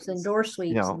 stops and door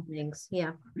sweeps and things.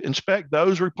 Yeah. Inspect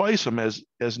those, replace them as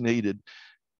needed.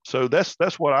 So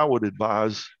that's what I would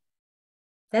advise.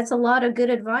 That's a lot of good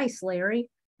advice, Larry.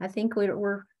 I think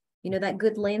we're that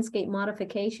good landscape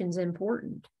modification is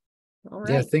important. All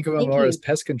right. Yeah, think about more as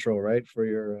pest control, right, for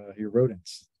your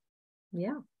rodents.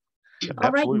 Yeah. Absolutely.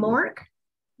 All right, Mark,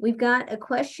 we've got a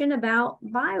question about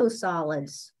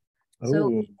biosolids.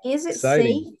 So is it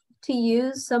safe to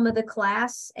use some of the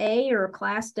Class A or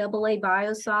Class AA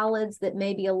biosolids that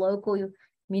maybe a local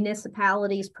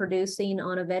municipality is producing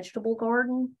on a vegetable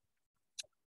garden?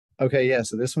 Okay, yeah,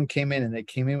 so this one came in, and they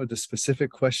came in with a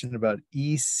specific question about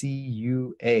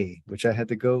ECUA, which I had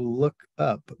to go look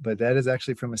up, but that is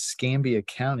actually from Escambia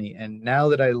County. And now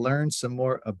that I learned some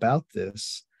more about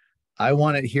this, I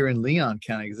want it here in Leon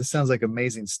County, because this sounds like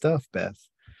amazing stuff, Beth.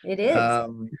 It is.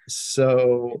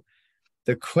 So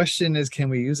the question is, can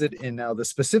we use it now the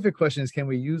specific question is, can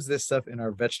we use this stuff in our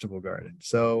vegetable garden?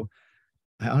 So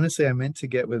I meant to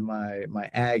get with my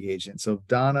ag agent. So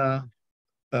Donna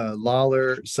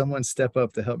Lawler, someone step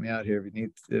up to help me out here if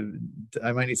you need.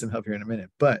 I might need some help here in a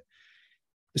minute. But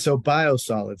so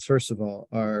biosolids, first of all,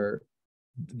 are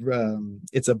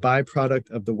it's a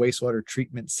byproduct of the wastewater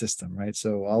treatment system, right?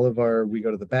 So we go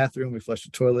to the bathroom, we flush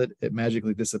the toilet, it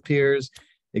magically disappears.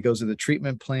 It goes to the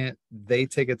treatment plant. They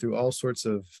take it through all sorts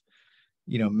of,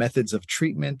 methods of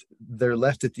treatment. They're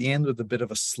left at the end with a bit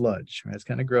of a sludge, right? It's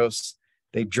kind of gross.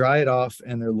 They dry it off,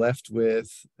 and they're left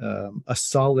with a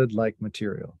solid-like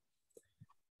material.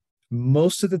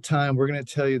 Most of the time, we're going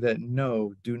to tell you that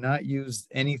no, do not use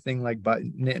anything like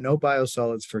no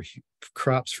biosolids for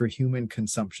crops for human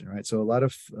consumption, right? So a lot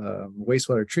of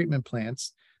wastewater treatment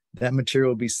plants, that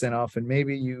material will be sent off, and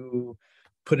maybe you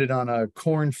put it on a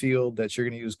cornfield that you're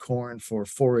going to use corn for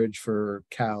forage for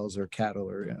cows or cattle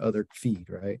or other feed,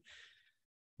 right?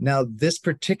 Now, this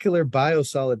particular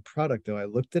biosolid product, though, I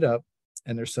looked it up,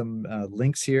 and there's some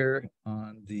links here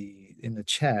in the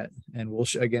chat, and we'll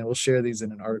share these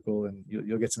in an article, and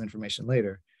you'll get some information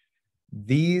later.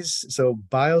 So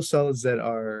biosolids that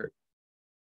are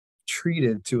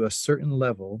treated to a certain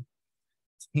level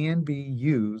can be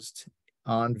used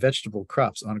on vegetable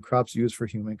crops, on crops used for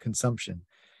human consumption.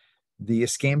 The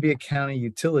Escambia County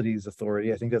Utilities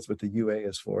Authority, I think that's what the UA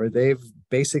is for, they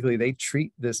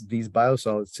treat these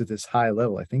biosolids to this high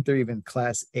level. I think they're even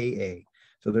Class AA.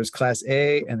 So there's Class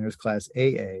A and there's Class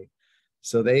AA.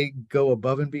 So they go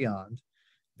above and beyond.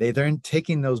 They're then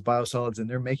taking those biosolids and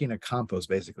they're making a compost,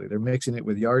 basically. They're mixing it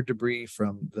with yard debris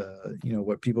from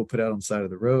what people put out on the side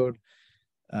of the road.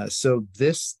 So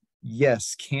this,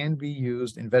 yes, can be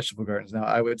used in vegetable gardens. Now,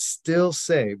 I would still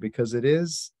say, because it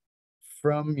is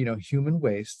from, human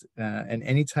waste, and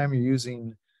anytime you're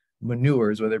using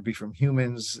manures, whether it be from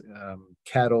humans,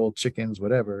 cattle, chickens,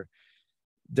 whatever,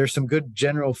 there's some good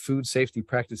general food safety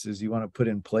practices you want to put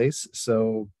in place.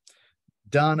 So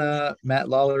Donna, Matt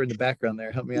Lawler in the background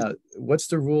there, help me out. What's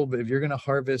the rule? But if you're going to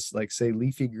harvest, like, say,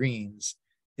 leafy greens,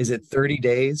 is it 30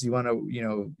 days? You want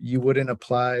to, you wouldn't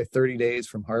apply 30 days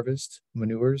from harvest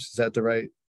manures? Is that the right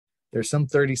There's some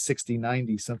 30, 60,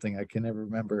 90 something. I can never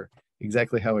remember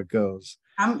exactly how it goes.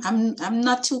 I'm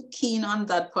not too keen on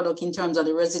that product in terms of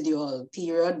the residual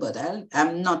period, but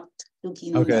I'm not too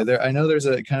keen on that. I know there's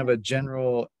a kind of a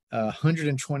general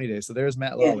 120 days. So there's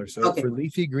Matt Lawler. So for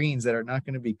leafy greens that are not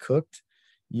going to be cooked,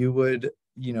 you would,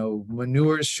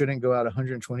 manures shouldn't go out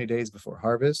 120 days before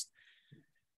harvest.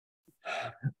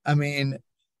 I mean,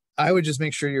 I would just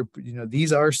make sure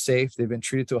these are safe. They've been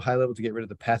treated to a high level to get rid of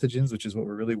the pathogens, which is what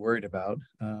we're really worried about.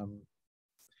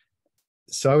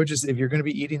 So I would just, if you're going to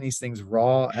be eating these things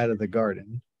raw out of the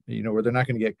garden, where they're not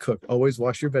going to get cooked, always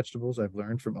wash your vegetables. I've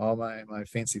learned from all my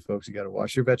fancy folks, you got to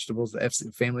wash your vegetables.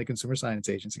 The Family Consumer Science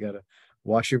Agents, you got to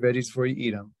wash your veggies before you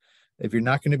eat them. If you're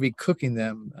not going to be cooking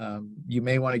them, you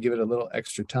may want to give it a little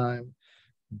extra time.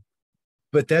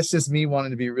 But that's just me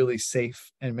wanting to be really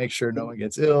safe and make sure no one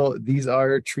gets ill. These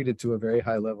are treated to a very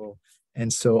high level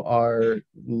and so are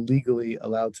legally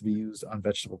allowed to be used on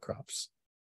vegetable crops.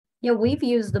 Yeah, we've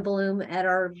used the bloom at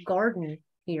our garden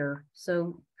here.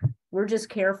 So we're just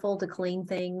careful to clean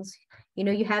things.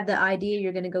 You have the idea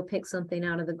you're going to go pick something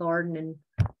out of the garden and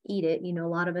eat it. A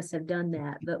lot of us have done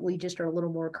that, but we just are a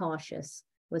little more cautious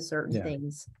with certain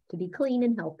things to be clean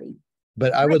and healthy.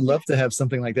 But I would love to have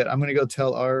something like that. I'm going to go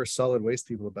tell our solid waste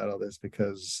people about all this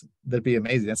because that'd be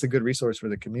amazing. That's a good resource for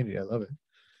the community. I love it.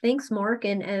 Thanks, Mark.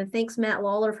 And thanks, Matt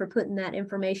Lawler, for putting that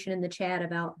information in the chat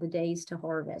about the days to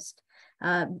harvest.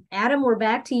 Adam, we're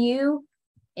back to you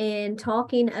and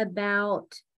talking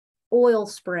about oil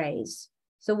sprays.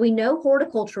 So we know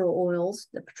horticultural oils,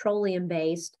 the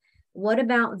petroleum-based. What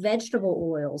about vegetable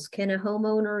oils? Can a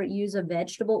homeowner use a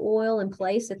vegetable oil in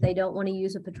place if they don't want to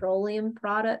use a petroleum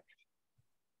product?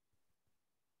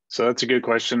 So that's a good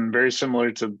question. Very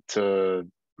similar to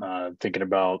thinking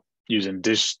about using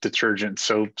dish detergent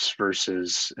soaps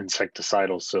versus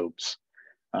insecticidal soaps.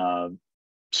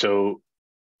 So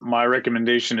my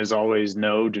recommendation is always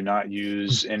no, do not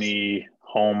use any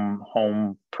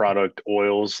home product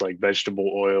oils like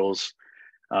vegetable oils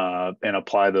and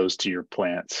apply those to your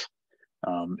plants.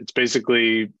 It's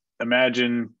basically,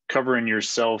 imagine covering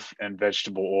yourself in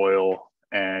vegetable oil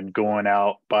and going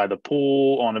out by the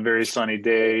pool on a very sunny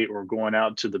day or going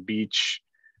out to the beach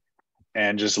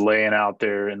and just laying out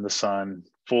there in the sun,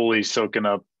 fully soaking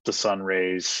up the sun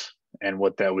rays and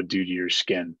what that would do to your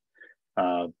skin.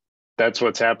 That's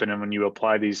what's happening when you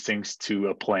apply these things to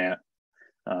a plant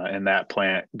and that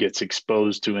plant gets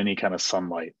exposed to any kind of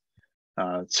sunlight.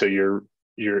 So you're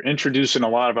introducing a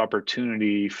lot of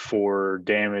opportunity for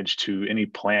damage to any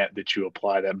plant that you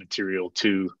apply that material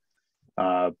to,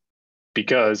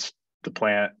 because the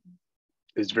plant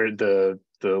is the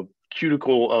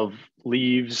cuticle of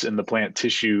leaves and the plant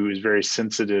tissue is very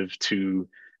sensitive to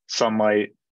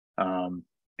sunlight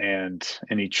and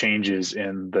any changes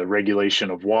in the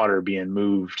regulation of water being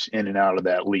moved in and out of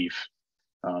that leaf.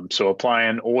 So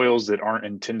applying oils that aren't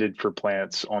intended for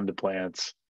plants onto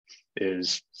plants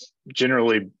is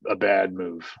generally a bad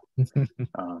move.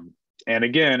 And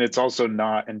again, it's also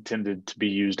not intended to be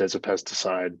used as a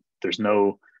pesticide. There's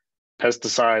no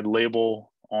pesticide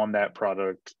label on that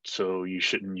product, so you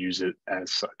shouldn't use it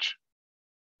as such.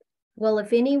 Well,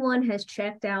 if anyone has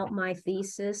checked out my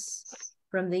thesis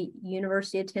from the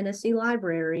University of Tennessee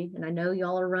Library, and I know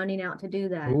y'all are running out to do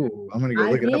that. Ooh, I'm gonna go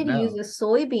look it up now. I did use a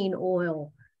soybean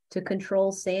oil to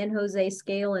control San Jose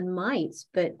scale and mites,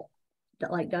 but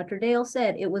like Dr. Dale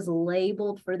said, it was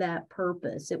labeled for that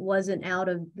purpose. It wasn't out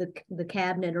of the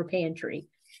cabinet or pantry.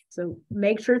 So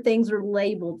make sure things are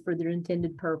labeled for their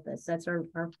intended purpose. That's our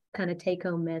kind of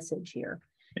take-home message here.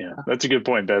 Yeah, that's a good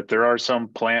point, Beth. There are some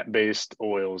plant-based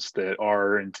oils that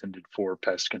are intended for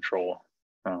pest control,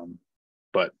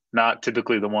 but not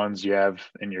typically the ones you have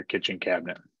in your kitchen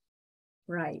cabinet.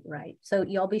 Right. So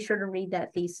y'all be sure to read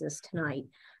that thesis tonight.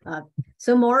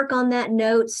 So Mark, on that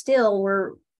note, still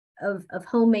we're of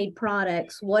homemade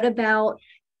products. What about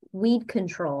weed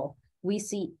control? We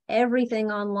see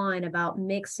everything online about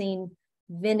mixing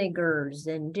vinegars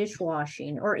and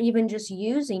dishwashing, or even just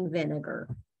using vinegar.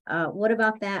 What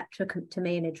about that to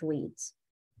manage weeds?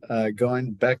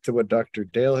 Going back to what Dr.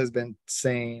 Dale has been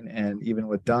saying, and even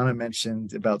what Donna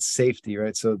mentioned about safety,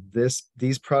 right? So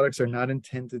these products are not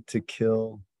intended to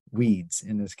kill weeds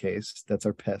in this case. That's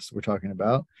our pest we're talking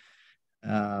about.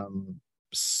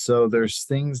 So there's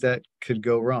things that could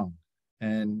go wrong.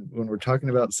 And when we're talking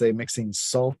about, say, mixing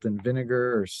salt and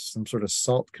vinegar or some sort of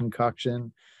salt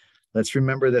concoction, let's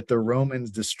remember that the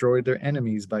Romans destroyed their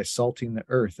enemies by salting the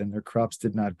earth and their crops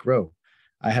did not grow.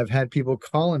 I have had people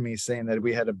calling me saying that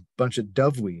we had a bunch of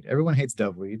doveweed. Everyone hates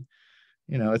doveweed.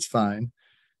 It's fine.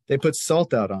 They put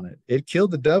salt out on it. It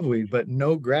killed the doveweed, but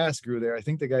no grass grew there. I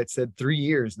think the guy said 3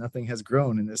 years, nothing has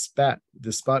grown in this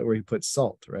spot where he put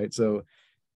salt, right? So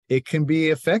it can be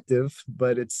effective,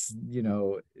 but it's,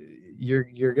 you're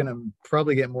going to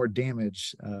probably get more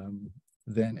damage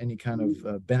than any kind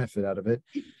of benefit out of it.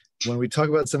 When we talk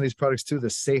about some of these products too, the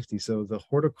safety, so the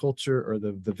horticulture or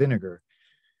the vinegar,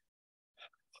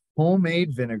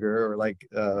 homemade vinegar or like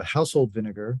household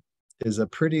vinegar is a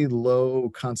pretty low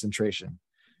concentration.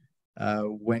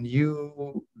 When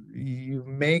you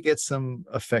may get some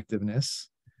effectiveness,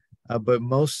 but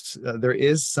there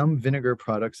is some vinegar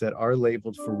products that are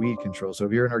labeled for weed control. So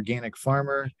if you're an organic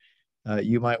farmer,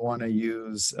 you might want to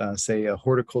use, say, a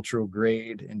horticultural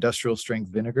grade industrial strength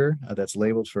vinegar that's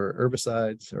labeled for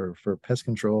herbicides or for pest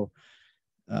control.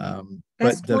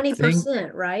 That's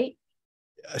 20%, right?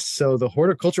 So the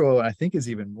horticultural, I think, is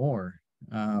even more.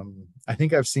 I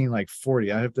think I've seen like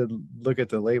 40. I have to look at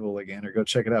the label again or go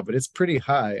check it out, but it's pretty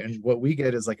high. And what we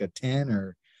get is like a 10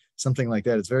 or something like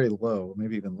that. It's very low,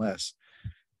 maybe even less.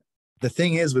 The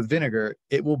thing is with vinegar,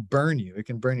 it will burn you. It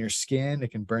can burn your skin. It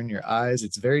can burn your eyes.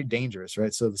 It's very dangerous,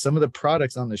 right? So some of the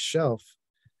products on the shelf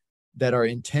that are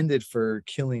intended for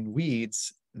killing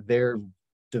weeds, they're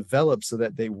developed so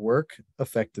that they work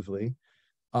effectively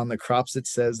on the crops. It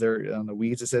says they're on the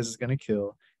weeds. It says it's going to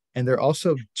kill. And they're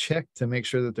also checked to make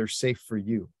sure that they're safe for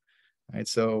you, right?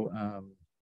 So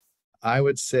I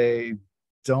would say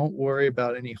don't worry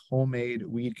about any homemade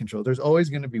weed control. There's always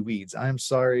going to be weeds. I'm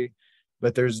sorry,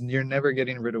 but you're never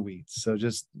getting rid of weeds. So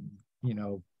just,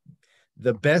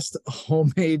 the best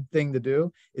homemade thing to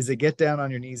do is to get down on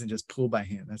your knees and just pull by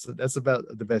hand. That's about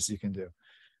the best you can do.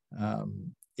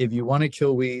 If you want to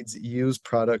kill weeds, use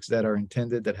products that are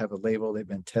intended, that have a label, they've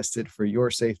been tested for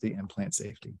your safety and plant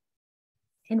safety.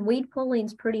 And weed pulling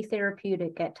is pretty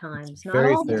therapeutic at times. Not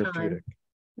Very all the therapeutic. time.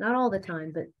 Not all the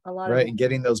time, but a lot of right. And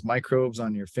getting those microbes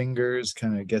on your fingers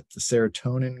kind of get the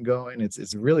serotonin going.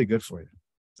 It's really good for you.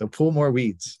 So pull more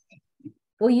weeds.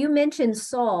 Well, you mentioned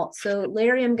salt. So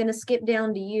Larry, I'm going to skip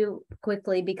down to you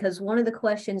quickly because one of the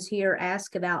questions here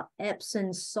asks about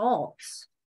Epsom salts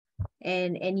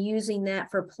and using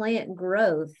that for plant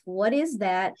growth. What is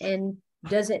that? And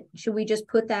should we just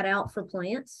put that out for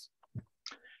plants?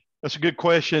 That's a good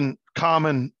question.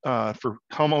 Common for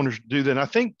homeowners to do that. And I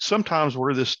think sometimes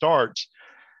where this starts,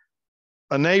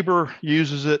 a neighbor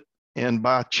uses it, and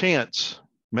by chance,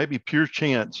 maybe pure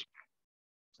chance,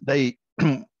 they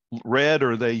read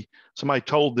or somebody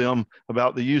told them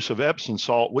about the use of Epsom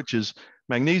salt, which is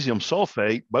magnesium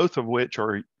sulfate, both of which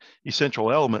are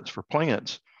essential elements for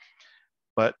plants.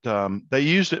 But they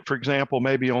used it, for example,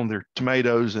 maybe on their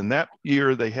tomatoes, and that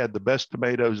year they had the best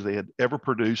tomatoes they had ever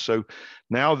produced. So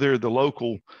now they're the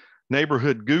local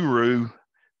neighborhood guru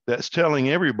that's telling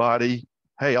everybody,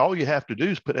 hey, all you have to do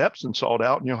is put Epsom salt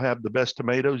out and you'll have the best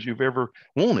tomatoes you've ever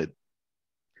wanted.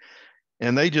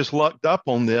 And they just lucked up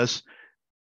on this.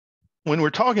 When we're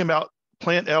talking about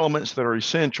plant elements that are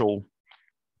essential,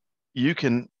 you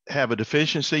can have a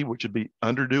deficiency, which would be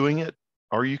underdoing it,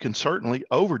 or you can certainly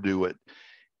overdo it.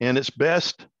 And it's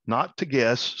best not to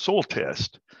guess, soil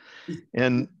test.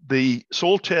 And the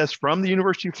soil test from the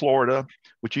University of Florida,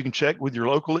 which you can check with your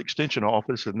local extension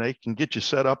office, and they can get you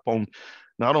set up on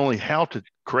not only how to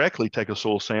correctly take a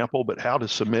soil sample, but how to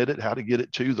submit it, how to get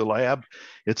it to the lab.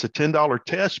 It's a $10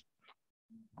 test.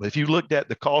 If you looked at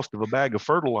the cost of a bag of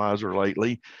fertilizer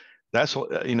lately, that's a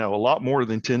lot more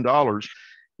than $10.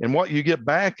 And what you get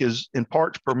back is in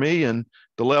parts per million,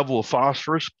 the level of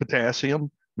phosphorus,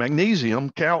 potassium, magnesium,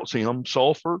 calcium,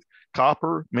 sulfur,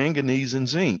 copper, manganese, and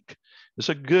zinc. It's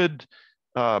a good,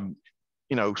 a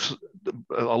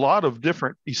lot of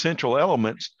different essential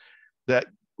elements that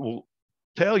will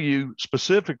tell you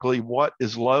specifically what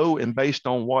is low, and based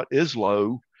on what is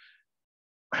low,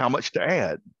 how much to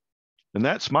add. And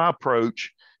that's my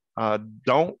approach.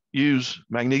 Don't use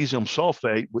magnesium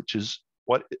sulfate, which is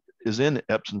what is in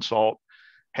Epsom salt,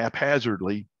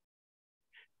 haphazardly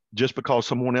just because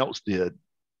someone else did.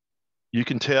 You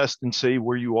can test and see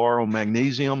where you are on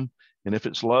magnesium, and if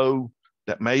it's low,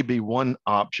 that may be one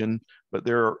option, but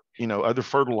there are other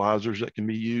fertilizers that can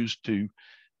be used to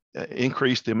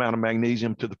increase the amount of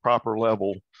magnesium to the proper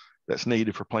level that's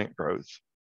needed for plant growth.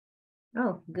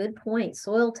 Oh, good point.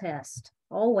 Soil test,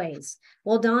 always.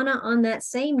 Well, Donna, on that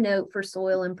same note for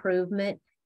soil improvement,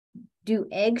 do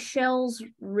eggshells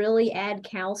really add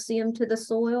calcium to the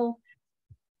soil?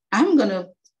 I'm going to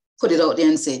put it out there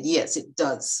and say, yes, it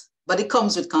does. But it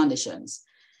comes with conditions,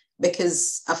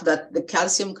 because of that, the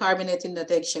calcium carbonate in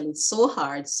that eggshell, it's so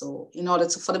hard. So in order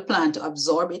for the plant to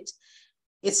absorb it,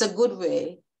 it's a good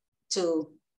way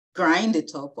to grind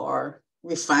it up or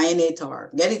refine it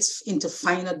or get it into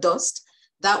finer dust.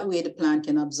 That way the plant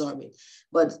can absorb it.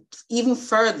 But even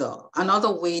further,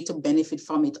 another way to benefit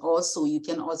from it also, you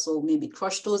can also maybe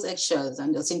crush those eggshells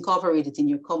and just incorporate it in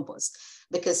your compost.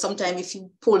 Because sometimes if you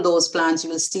pull those plants,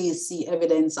 you will still see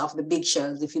evidence of the big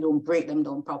shells if you don't break them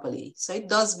down properly. So it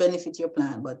does benefit your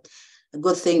plant, but a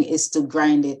good thing is to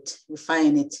grind it,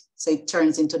 refine it, so it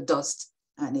turns into dust,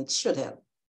 and it should help.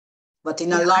 But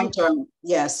in a long term,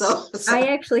 yeah, so. I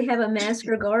actually have a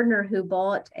master gardener who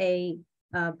bought a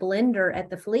blender at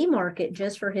the flea market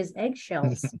just for his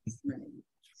eggshells.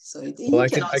 So you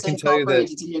can also incorporate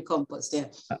it in your compost. Yeah.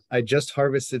 I just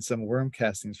harvested some worm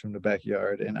castings from the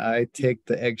backyard, and I take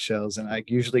the eggshells and I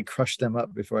usually crush them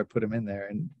up before I put them in there.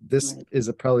 And this is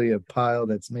probably a pile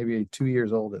that's maybe 2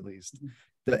 years old at least.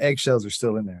 The eggshells are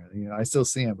still in there. You know, I still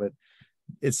see them, but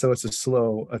it's a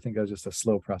slow, I think just a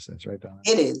slow process, right, Donna?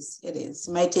 It is. It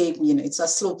might take, it's a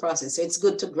slow process. So it's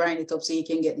good to grind it up so you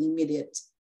can get immediate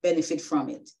benefit from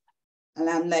it.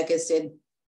 And like I said,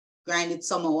 grind it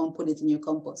somehow and put it in your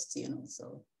compost,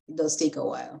 so it does take a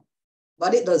while,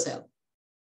 but it does help.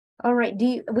 All right.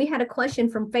 We had a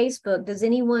question from Facebook. Does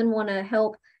anyone want to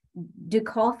help? Do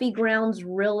coffee grounds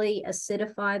really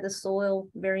acidify the soil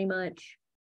very much?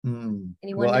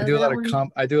 Well, I do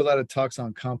a lot of talks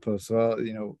on compost. Well,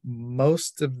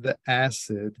 most of the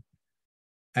acid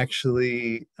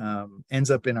actually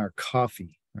ends up in our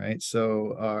coffee, right?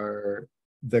 So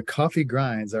the coffee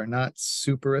grinds are not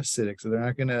super acidic, so they're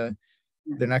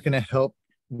not gonna help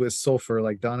with sulfur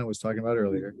like Donna was talking about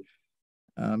earlier.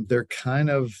 They're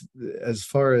kind of, as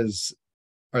far as,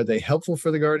 are they helpful for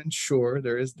the garden? Sure,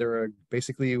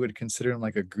 basically you would consider them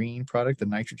like a green product, a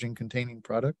nitrogen containing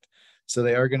product. So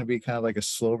they are going to be kind of like a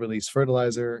slow release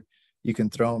fertilizer. You can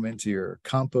throw them into your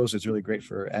compost. It's really great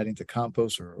for adding to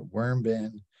compost or a worm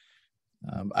bin.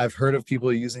 I've heard of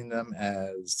people using them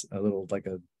as a little, like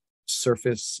a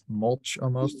surface mulch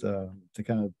almost, to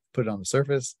kind of put it on the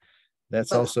surface.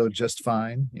 That's also just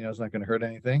fine. It's not going to hurt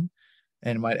anything,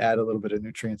 and it might add a little bit of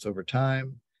nutrients over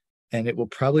time, and it will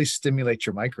probably stimulate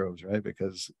your microbes, right?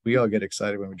 Because we all get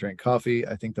excited when we drink coffee.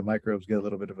 I think the microbes get a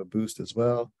little bit of a boost as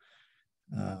well.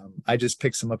 I just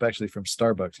picked some up actually from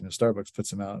Starbucks. Starbucks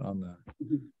puts them out on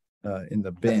in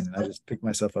the bin, and I just picked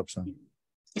myself up some.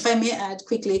 If I may add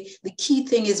quickly, the key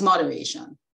thing is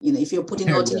moderation. If you're putting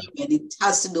out in your bed, it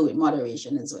has to do with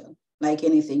moderation as well. Like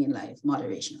anything in life,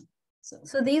 moderation.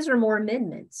 So these are more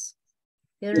amendments.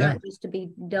 They're not just to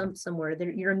be dumped somewhere.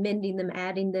 You're amending them,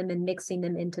 adding them, and mixing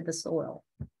them into the soil.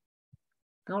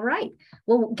 All right.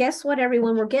 Well, guess what,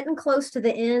 everyone? We're getting close to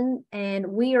the end, and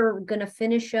we are going to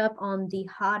finish up on the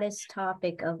hottest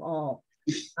topic of all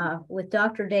with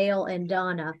Dr. Dale and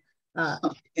Donna.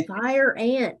 Fire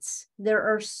ants. There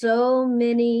are so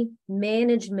many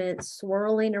managements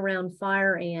swirling around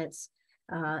fire ants.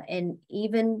 And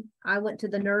even I went to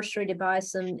the nursery to buy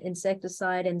some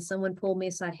insecticide, and someone pulled me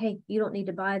aside. Hey, you don't need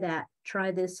to buy that. Try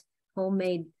this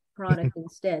homemade product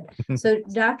instead. So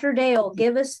Dr. Dale,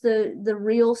 give us the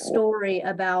real story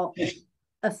about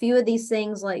a few of these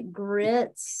things like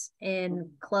grits and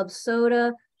club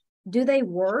soda. Do they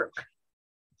work?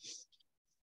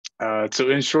 So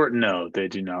in short, no, they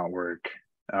do not work.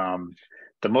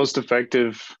 The most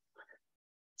effective,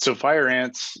 so fire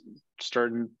ants,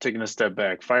 taking a step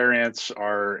back, fire ants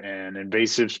are an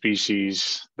invasive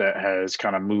species that has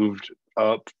kind of moved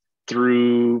up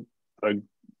through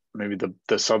maybe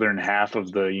the southern half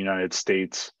of the United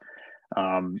States.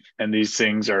 And these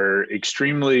things are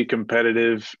extremely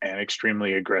competitive and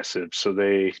extremely aggressive. So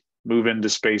they move into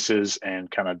spaces and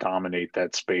kind of dominate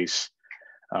that space,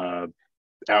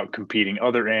 out competing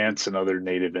other ants and other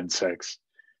native insects.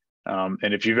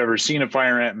 And if you've ever seen a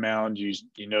fire ant mound, you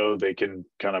know they can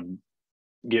kind of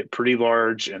get pretty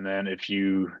large. And then if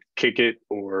you kick it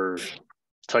or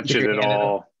touch it at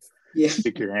all,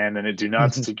 stick your hand in it. Do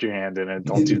not stick your hand in it.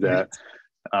 Don't do that.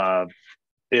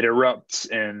 It erupts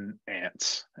in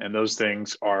ants, and those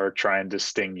things are trying to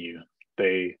sting you.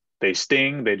 They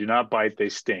sting. They do not bite. They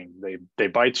sting. They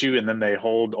bite you, and then they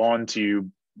hold on to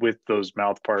you with those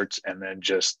mouth parts, and then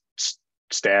just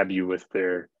stab you with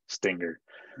their stinger.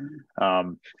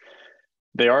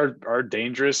 They are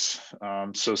dangerous.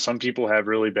 So some people have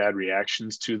really bad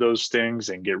reactions to those stings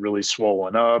and get really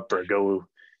swollen up, or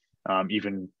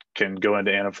even can go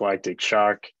into anaphylactic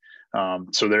shock.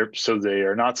 So they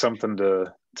are not something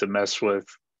to mess with.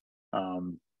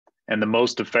 And the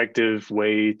most effective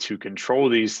way to control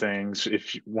these things,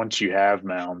 once you have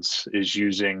mounds, is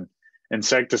using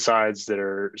insecticides that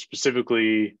are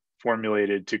specifically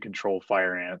formulated to control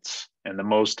fire ants. And the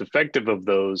most effective of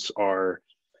those are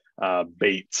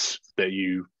baits that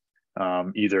you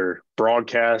either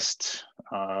broadcast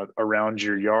around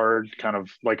your yard, kind of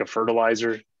like a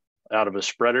fertilizer out of a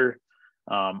spreader,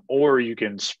 or you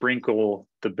can sprinkle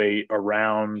the bait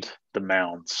around the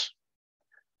mounds.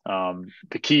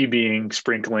 The key being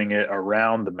sprinkling it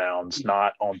around the mounds,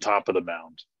 not on top of the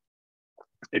mound.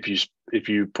 If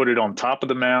you put it on top of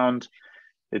the mound,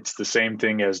 it's the same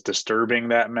thing as disturbing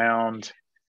that mound.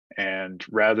 And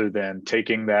rather than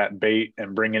taking that bait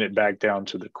and bringing it back down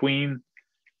to the queen,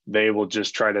 they will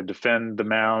just try to defend the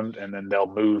mound, and then they'll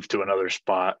move to another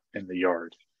spot in the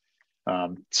yard.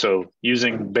 So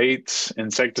using baits,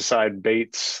 insecticide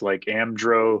baits like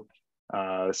Amdro,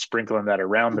 sprinkling that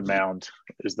around the mound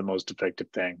is the most effective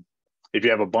thing. If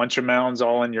you have a bunch of mounds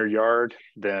all in your yard,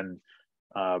 then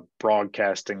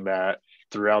broadcasting that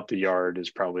throughout the yard is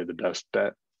probably the best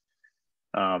bet.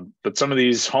 But some of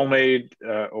these homemade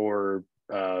or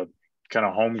kind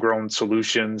of homegrown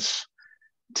solutions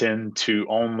tend to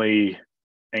only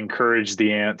encourage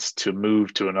the ants to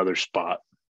move to another spot,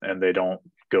 and they don't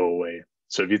go away.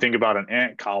 So if you think about an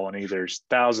ant colony, there's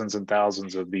thousands and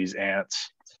thousands of these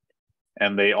ants,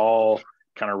 and they all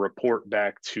kind of report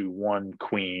back to one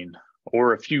queen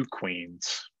or a few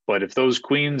queens. But if those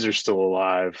queens are still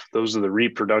alive, those are the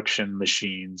reproduction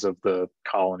machines of the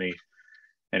colony.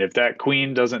 And if that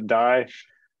queen doesn't die,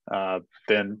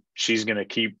 then she's going to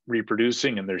keep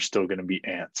reproducing, and there's still going to be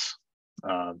ants.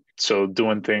 So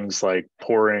doing things like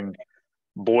pouring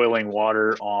boiling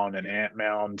water on an ant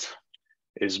mound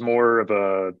is more of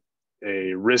a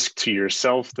risk to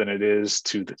yourself than it is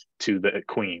to the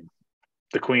queen.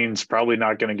 The queen's probably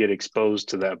not going to get exposed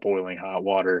to that boiling hot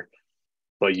water,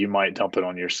 but you might dump it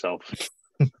on yourself.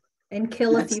 And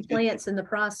kill a few plants in the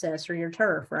process, or your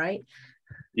turf, right?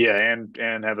 Yeah,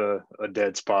 and have a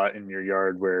dead spot in your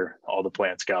yard where all the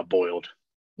plants got boiled.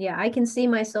 Yeah, I can see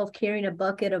myself carrying a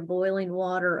bucket of boiling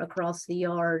water across the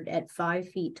yard at 5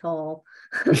 feet tall.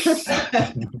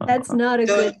 That's not a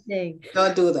good thing.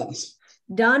 Don't do that.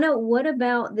 Donna, what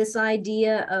about this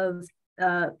idea of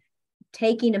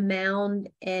taking a mound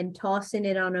and tossing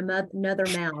it on another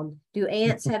mound? Do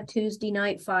ants have Tuesday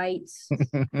night fights?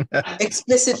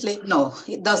 Explicitly, no,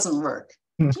 it doesn't work.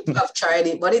 People have tried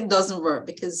it, but it doesn't work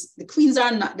because the queens are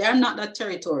not that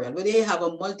territorial. When they have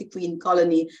a multi-queen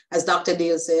colony, as Dr.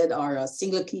 Dale said, or a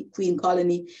single queen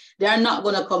colony, they are not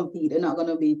going to compete. They're not going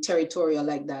to be territorial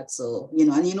like that. So,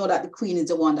 and you know that the queen is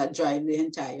the one that drives the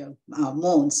entire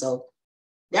mound. So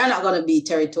they're not going to be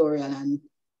territorial, and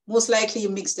most likely you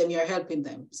mix them, you're helping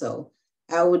them. So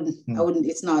I wouldn't,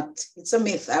 it's a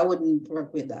myth. I wouldn't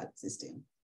work with that system.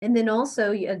 And then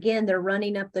also, again, they're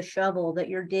running up the shovel that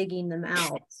you're digging them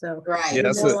out. So right. Yeah,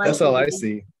 that's all I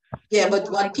see. Yeah,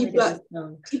 but what people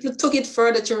took it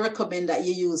further to recommend that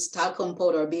you use talcum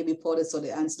powder or baby powder so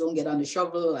the ants don't get on the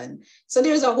shovel. And so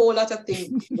there's a whole lot of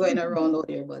things going around out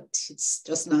there, but it's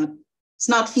just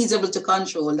not feasible to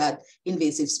control that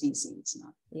invasive species. It's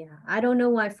not. Yeah, I don't know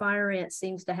why fire ants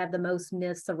seems to have the most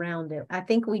myths around it. I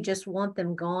think we just want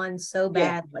them gone so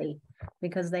badly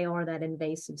because they are that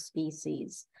invasive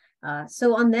species.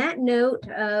 So on that note,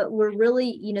 we're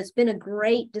really, it's been a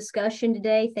great discussion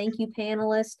today. Thank you,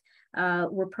 panelists.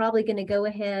 We're probably going to go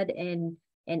ahead and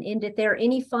end it there.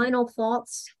 Any final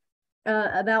thoughts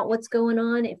about what's going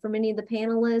on from any of the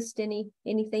panelists?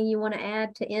 Anything you want to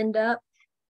add to end up?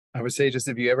 I would say just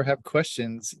if you ever have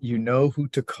questions, you know who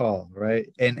to call, right?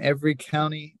 In every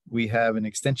county, we have an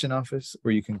extension office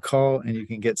where you can call and you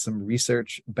can get some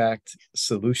research-backed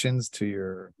solutions to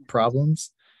your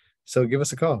problems. So give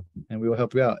us a call and we will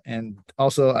help you out. And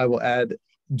also I will add,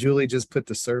 Julie just put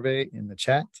the survey in the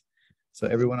chat. So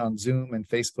everyone on Zoom and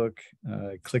Facebook,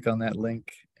 click on that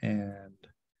link and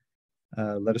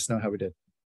let us know how we did.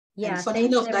 Yeah, and funny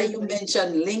enough that you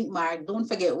mentioned link, Mark. Don't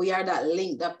forget, we are that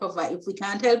link that provide. If we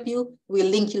can't help you, we'll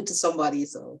link you to somebody.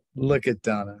 So look at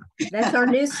Donna. That's our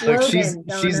new slogan.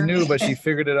 Look, she's new, but she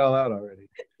figured it all out already.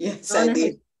 Yes, I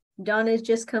did. Donna's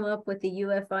just come up with the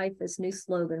IFAS new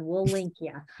slogan. We'll link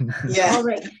you. Yeah. All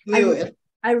right.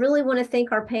 I really want to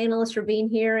thank our panelists for being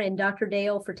here and Dr.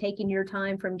 Dale for taking your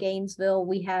time from Gainesville.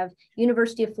 We have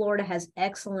University of Florida has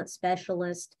excellent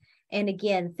specialists. And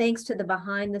again, thanks to the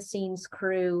behind the scenes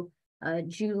crew,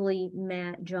 Julie,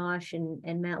 Matt, Josh,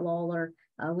 and Matt Lawler.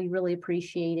 We really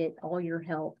appreciate it, all your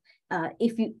help.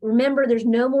 If you remember, there's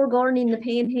no more gardening in the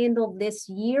Panhandle this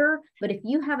year, but if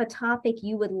you have a topic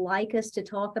you would like us to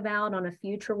talk about on a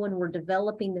future one, we're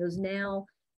developing those now.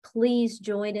 Please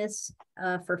join us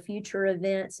for future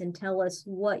events and tell us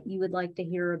what you would like to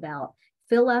hear about.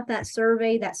 Fill out that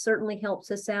survey. That certainly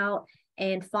helps us out.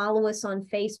 And follow us on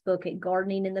Facebook at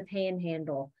Gardening in the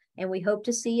Panhandle. And we hope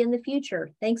to see you in the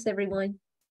future. Thanks, everyone.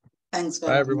 Thanks.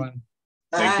 Bye, everyone.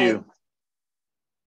 Bye. Thank you.